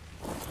 kibble.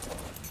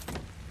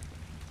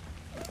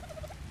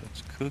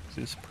 Let's cook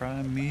this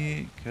prime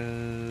meat,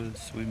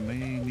 because we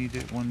may need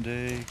it one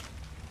day.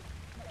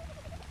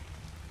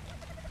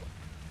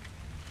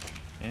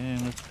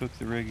 And let's cook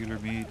the regular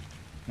meat.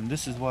 And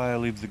this is why I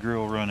leave the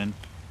grill running.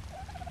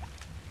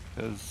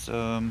 Because,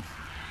 you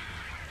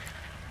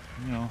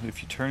know,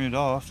 if you turn it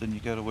off, then you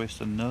gotta waste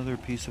another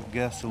piece of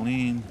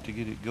gasoline to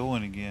get it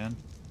going again.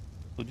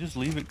 So just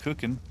leave it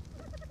cooking.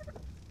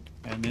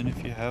 And then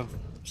if you have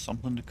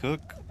something to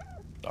cook,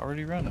 it's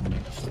already running.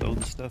 Just throw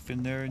the stuff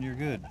in there and you're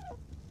good.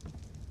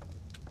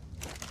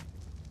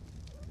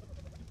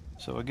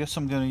 So I guess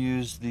I'm gonna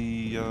use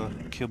the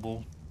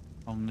kibble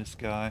on this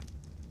guy.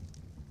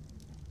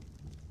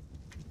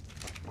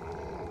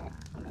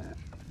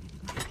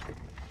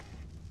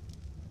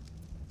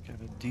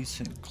 Got a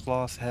decent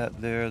cloth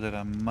hat there that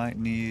I might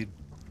need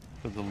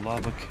for the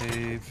lava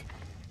cave.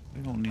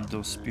 We don't need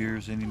those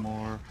spears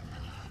anymore.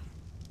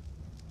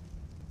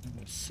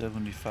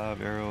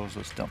 75 arrows,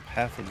 let's dump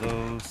half of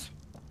those.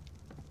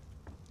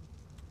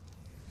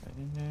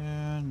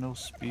 And no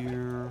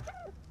spear.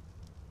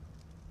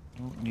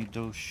 Don't need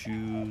those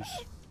shoes.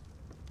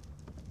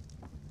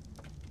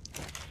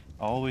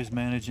 Always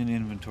managing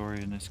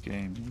inventory in this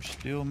game. We're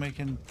still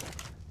making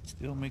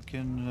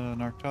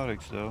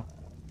narcotics though.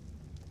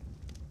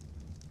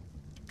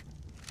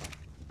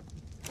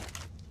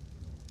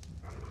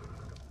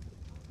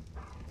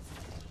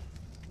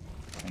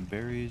 And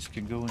berries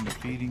can go in the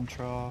feeding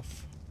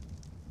trough.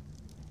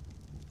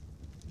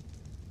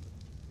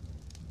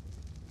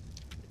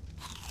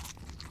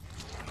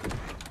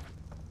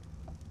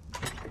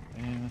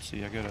 And let's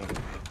see, I got a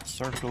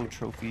Sarco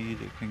trophy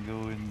that can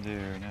go in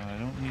there. Now I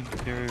don't need to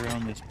carry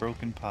around this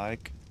broken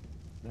pike.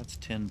 That's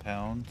 10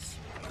 pounds.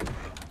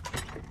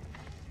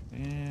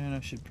 And I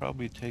should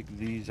probably take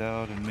these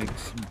out and make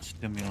some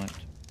stimulant.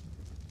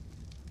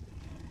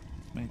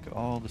 Make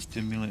all the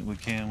stimulant we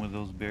can with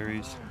those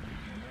berries.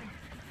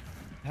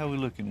 How are we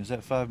looking? Is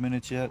that 5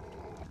 minutes yet?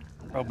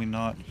 Probably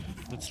not.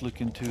 Let's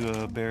look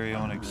into a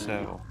Baryonyx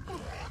saddle.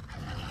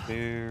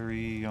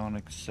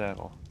 Baryonyx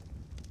saddle.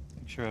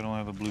 Make sure I don't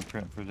have a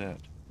blueprint for that.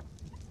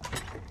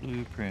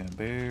 Blueprint,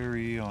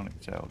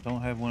 Baryonyx saddle.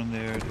 Don't have one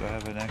there. Do I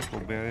have an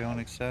actual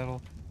Baryonyx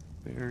saddle?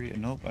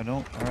 Nope, I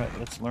don't. Alright,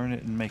 let's learn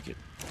it and make it.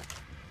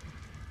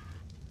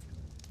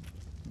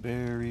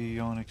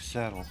 Baryonyx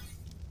saddle.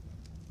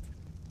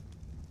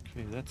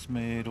 Okay, that's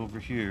made over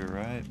here,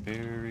 right?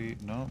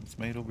 No, it's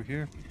made over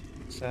here.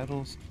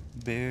 Saddles,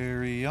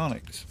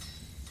 Baryonyx.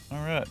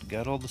 Alright,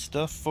 got all the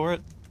stuff for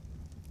it.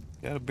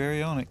 Got a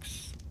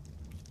Baryonyx.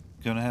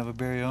 Gonna have a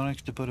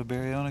Baryonyx to put a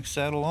Baryonyx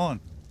saddle on.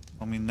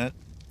 I mean, that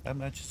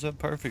matches up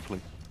perfectly.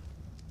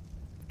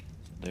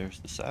 So there's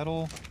the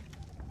saddle.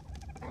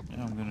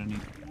 Now I'm gonna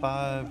need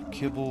 5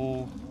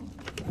 kibble.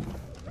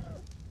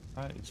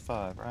 Right, it's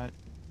 5, right?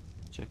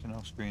 Checking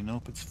off screen.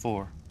 Nope, it's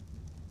 4.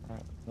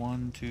 Alright,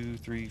 1, 2,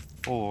 3,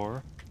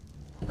 4.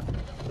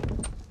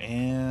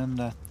 And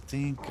I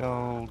think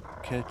I'll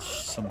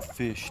catch some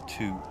fish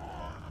too.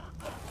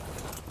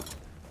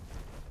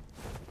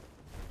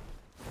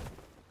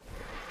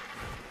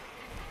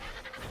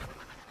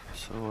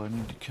 So I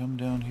need to come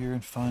down here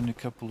and find a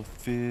couple of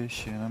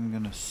fish, and I'm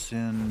gonna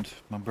send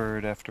my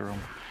bird after them.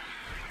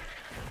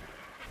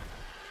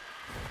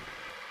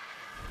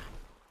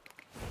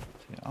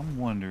 See, I'm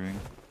wondering.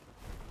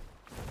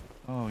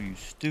 Oh, you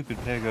stupid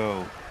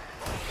pego.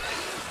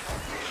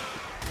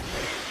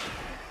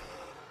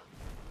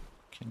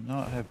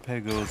 Cannot have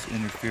pegos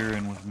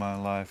interfering with my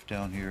life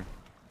down here.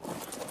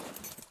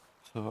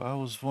 So I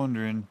was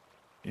wondering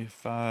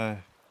if I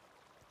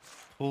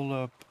pull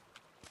up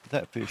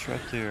that fish right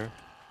there,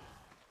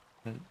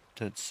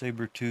 that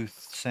saber-toothed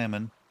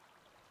salmon.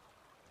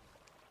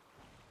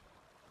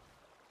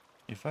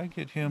 If I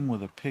get him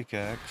with a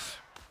pickaxe,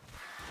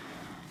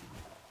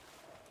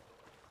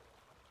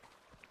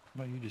 how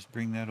about you just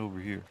bring that over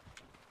here?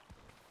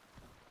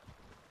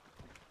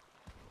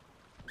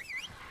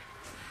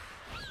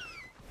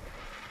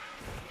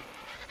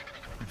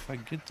 If I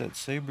get that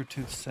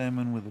saber-toothed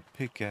salmon with a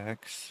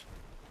pickaxe,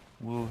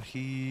 will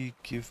he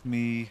give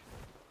me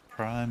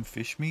prime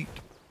fish meat?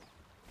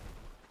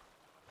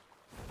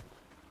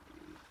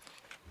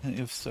 And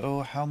if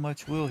so, how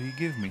much will he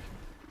give me?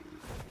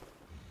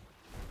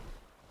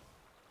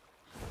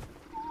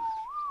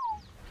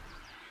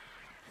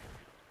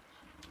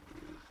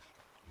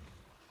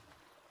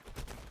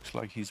 Looks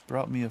like he's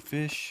brought me a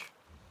fish.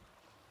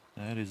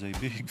 That is a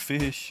big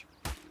fish.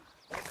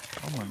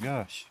 Oh my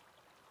gosh.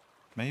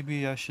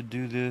 Maybe I should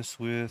do this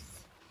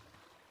with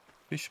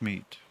fish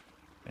meat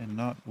and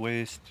not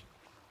waste.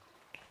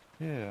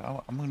 Yeah,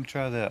 I'm gonna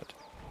try that.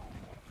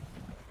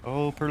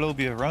 Oh,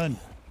 Perlovia, run!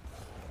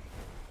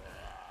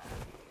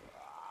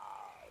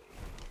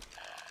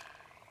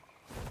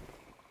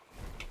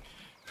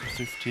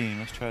 15.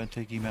 Let's try and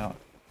take him out.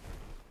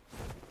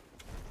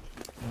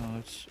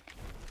 No,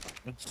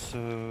 let's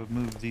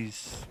move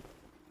these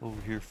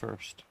over here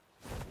first.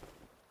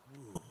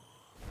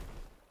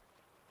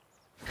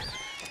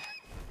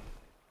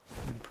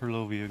 Where'd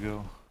Perlovia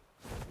go?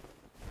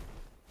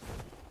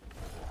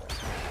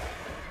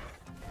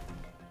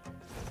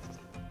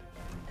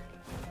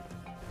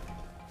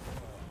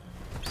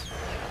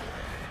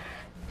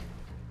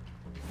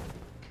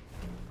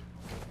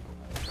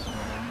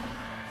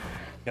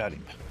 Got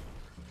him.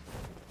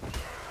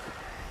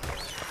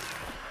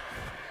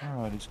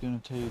 Alright, it's gonna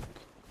take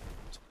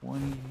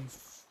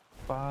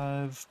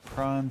 25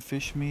 prime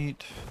fish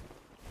meat.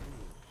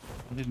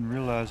 I didn't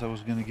realize I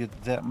was gonna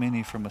get that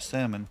many from a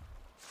salmon.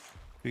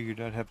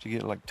 Figured I'd have to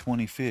get like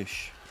 20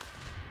 fish.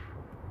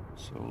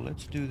 So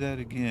let's do that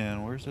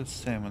again. Where's that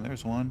salmon?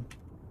 There's one.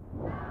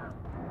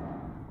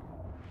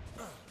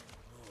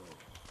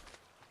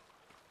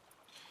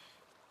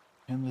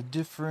 And the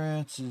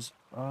difference is,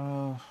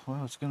 well,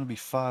 it's gonna be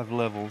 5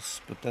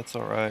 levels, but that's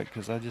alright,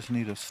 because I just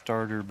need a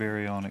starter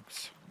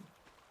Baryonyx.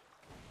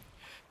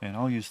 And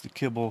I'll use the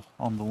kibble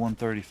on the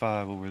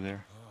 135 over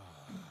there.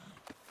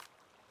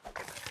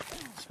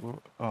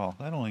 So, oh,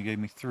 that only gave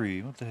me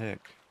 3. What the heck?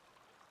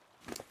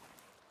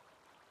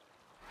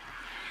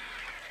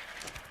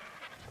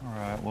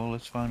 Alright, well,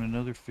 let's find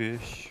another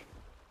fish.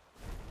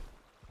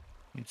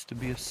 Needs to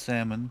be a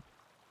salmon.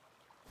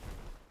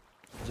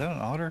 Is that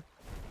an otter?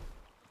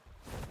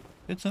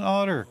 It's an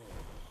otter!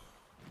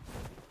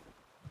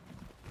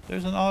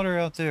 There's an otter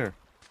out there.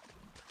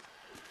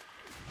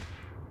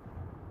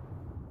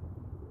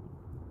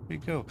 Here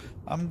we go.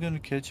 I'm gonna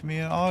catch me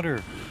an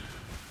otter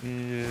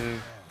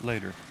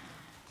later.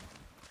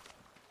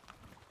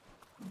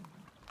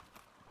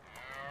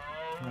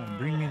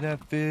 Bring me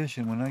that fish,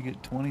 and when I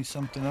get 20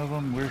 something of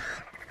them,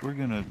 we're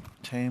gonna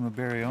tame a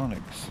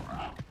Baryonyx.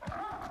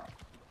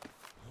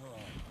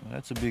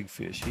 That's a big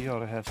fish. He ought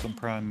to have some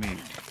prime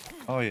meat.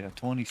 Oh yeah,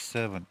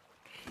 27.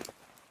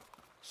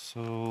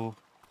 So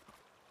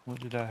what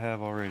did I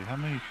have already? How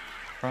many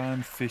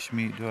prime fish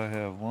meat do I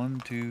have?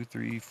 1, 2,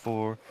 3,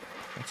 4.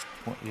 That's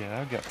yeah,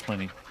 I've got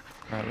plenty.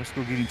 All right, let's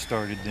go get him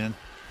started then.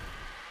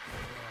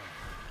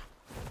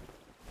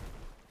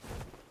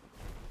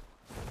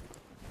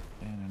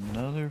 And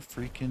another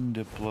freaking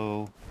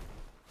Diplo.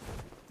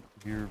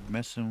 You're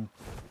messing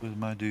with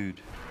my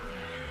dude.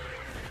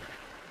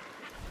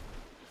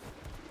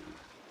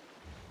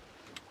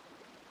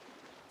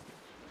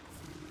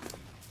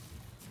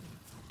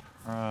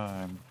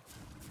 Prime.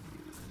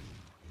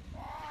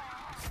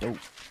 Dope.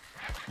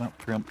 Not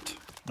primped.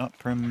 Not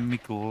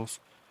primicles.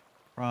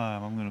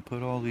 Prime. I'm gonna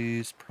put all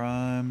these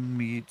prime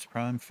meats,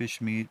 prime fish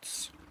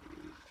meats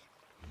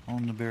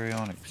on the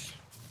Baryonyx.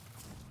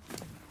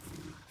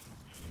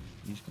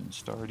 He's gonna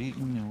start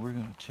eating, and we're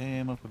gonna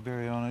tame up a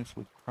Baryonyx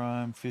with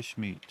prime fish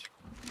meat.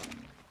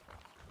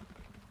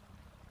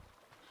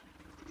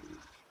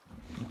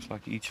 Looks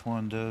like each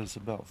one does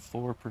about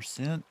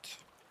 4%.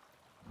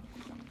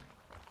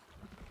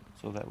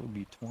 So that would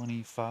be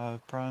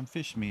 25 prime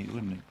fish meat,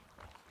 wouldn't it?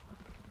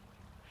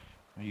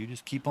 Now you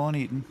just keep on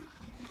eating.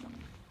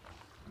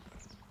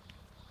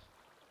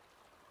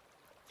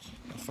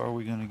 How far are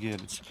we gonna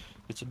get?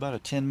 It's about a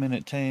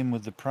 10-minute tame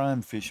with the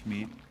prime fish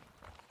meat.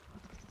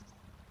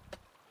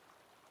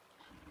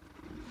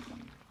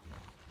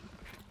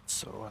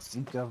 So I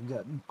think I've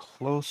gotten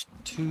close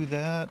to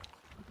that.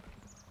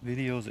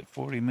 Video's at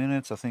 40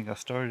 minutes. I think I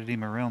started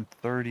him around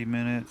 30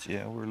 minutes.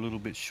 Yeah, we're a little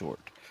bit short.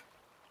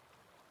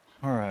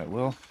 Alright,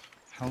 well,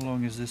 how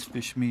long is this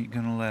fish meat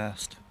gonna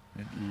last?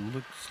 It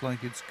looks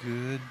like it's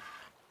good.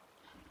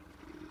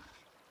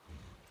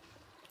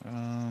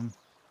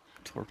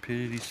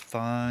 Torpidity's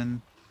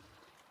fine.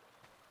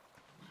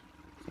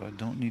 So I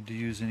don't need to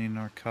use any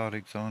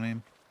narcotics on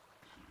him.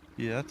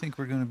 Yeah, I think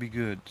we're gonna be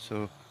good.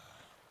 So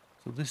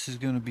this is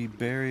gonna be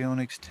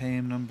Baryonyx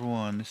tame number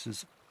 1.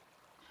 This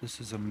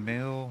is a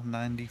male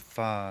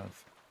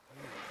 95.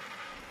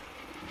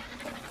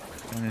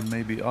 And then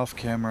maybe off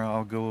camera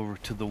I'll go over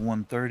to the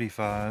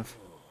 135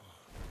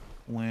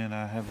 when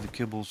I have the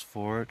kibbles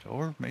for it.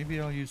 Or maybe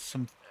I'll use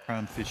some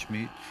prime fish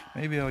meat.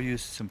 Maybe I'll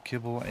use some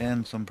kibble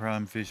and some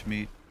prime fish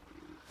meat.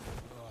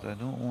 I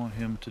don't want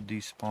him to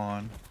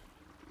despawn.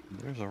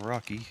 There's a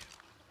Rocky.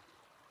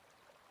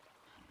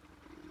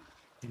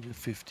 He's a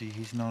 50.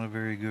 He's not a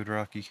very good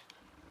Rocky.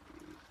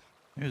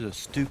 Here's a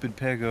stupid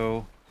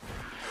Pego.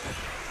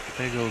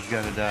 Pego's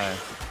gotta die.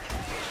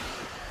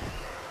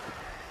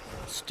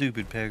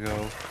 Stupid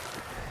Pego.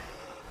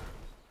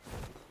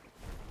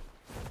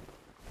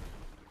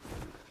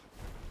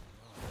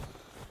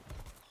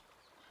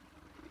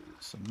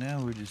 So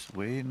now we're just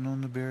waiting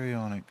on the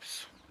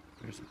Baryonyx.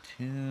 There's a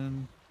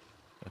 10.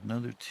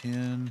 Another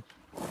 10.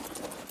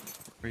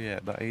 Where you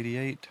at? About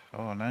 88?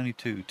 Oh,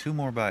 92. 2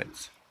 more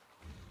bites.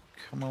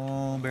 Come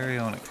on,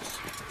 Baryonyx.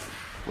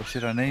 What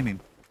should I name him?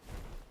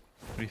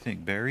 What do you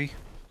think? Barry?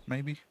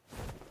 Maybe?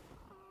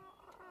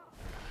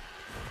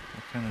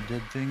 What kind of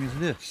dead thing is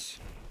this?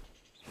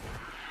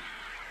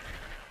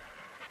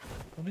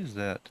 What is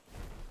that?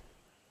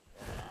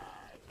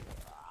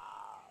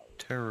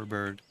 Terror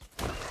bird.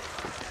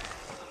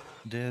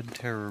 Dead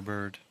terror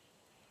bird.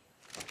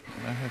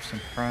 And I have some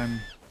prime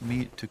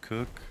meat to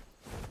cook.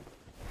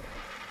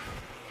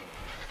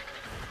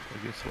 I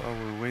guess while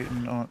we're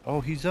waiting on...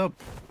 Oh, he's up!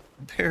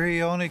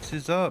 Baryonyx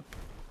is up!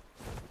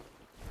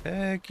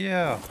 Heck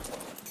yeah!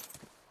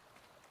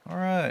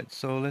 Alright,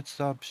 so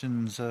let's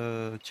options,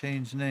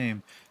 change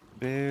name.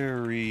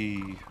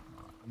 Barry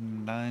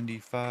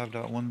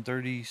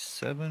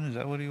 95.137, is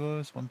that what he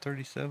was?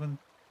 137?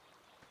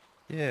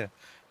 Yeah,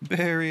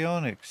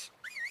 Baryonyx.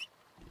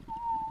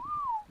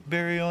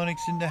 Baryonyx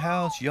in the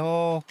house,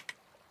 y'all!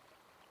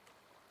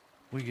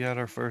 We got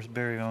our first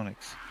Baryonyx.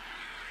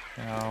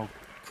 I'll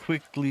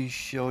quickly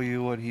show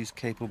you what he's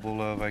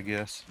capable of, I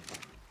guess.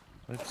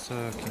 Let's,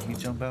 can he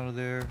jump out of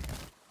there?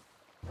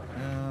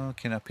 No,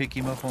 can I pick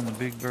him up on the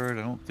big bird?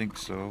 I don't think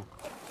so.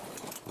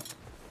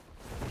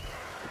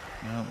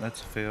 No,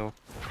 that's a fail.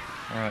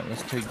 Alright,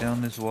 let's take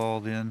down this wall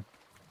then.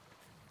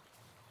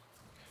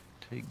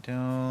 Take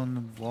down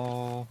the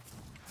wall.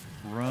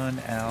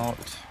 Run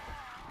out.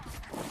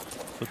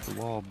 Put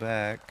the wall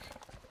back.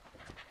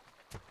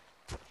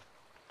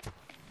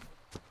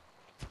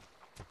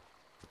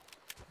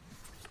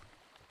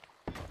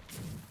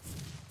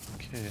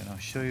 Okay, and I'll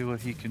show you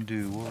what he can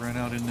do. We'll run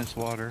out in this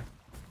water.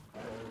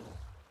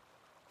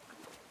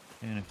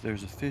 And if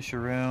there's a fish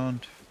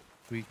around,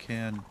 we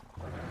can...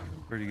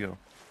 Where'd he go?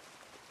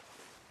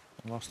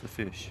 I lost the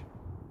fish.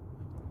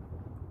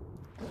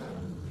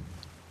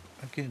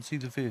 I can't see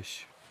the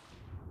fish.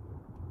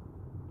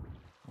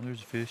 Well,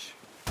 there's a fish.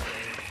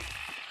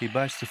 He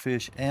bites the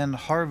fish and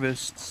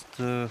harvests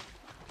the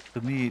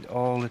meat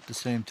all at the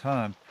same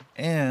time.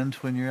 And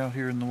when you're out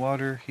here in the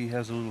water, he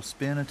has a little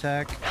spin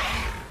attack,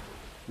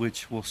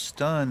 which will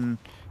stun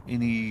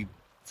any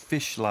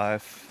fish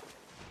life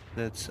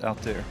that's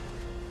out there.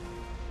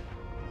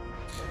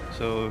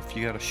 So if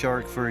you got a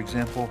shark, for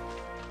example,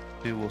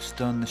 it will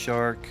stun the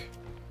shark,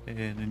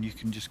 and then you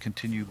can just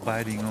continue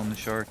biting on the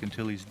shark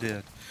until he's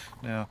dead.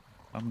 Now,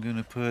 I'm going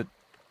to put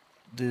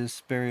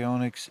this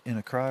Baryonyx in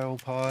a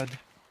cryopod,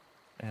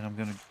 and I'm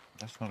going to,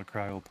 that's not a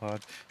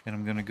cryopod, and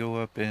I'm going to go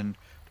up and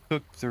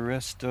cook the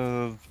rest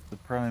of the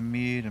prime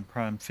meat and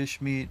prime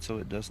fish meat so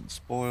it doesn't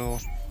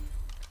spoil.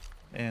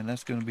 And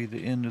that's going to be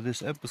the end of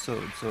this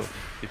episode. So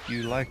if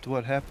you liked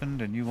what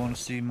happened and you want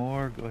to see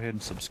more, go ahead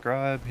and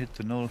subscribe, hit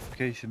the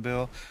notification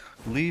bell,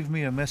 leave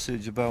me a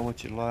message about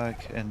what you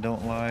like and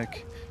don't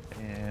like,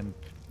 and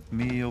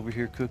me over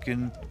here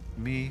cooking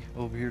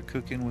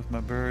with my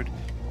bird,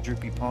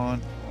 DroopyPawn.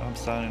 I'm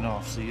signing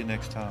off. See you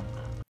next time.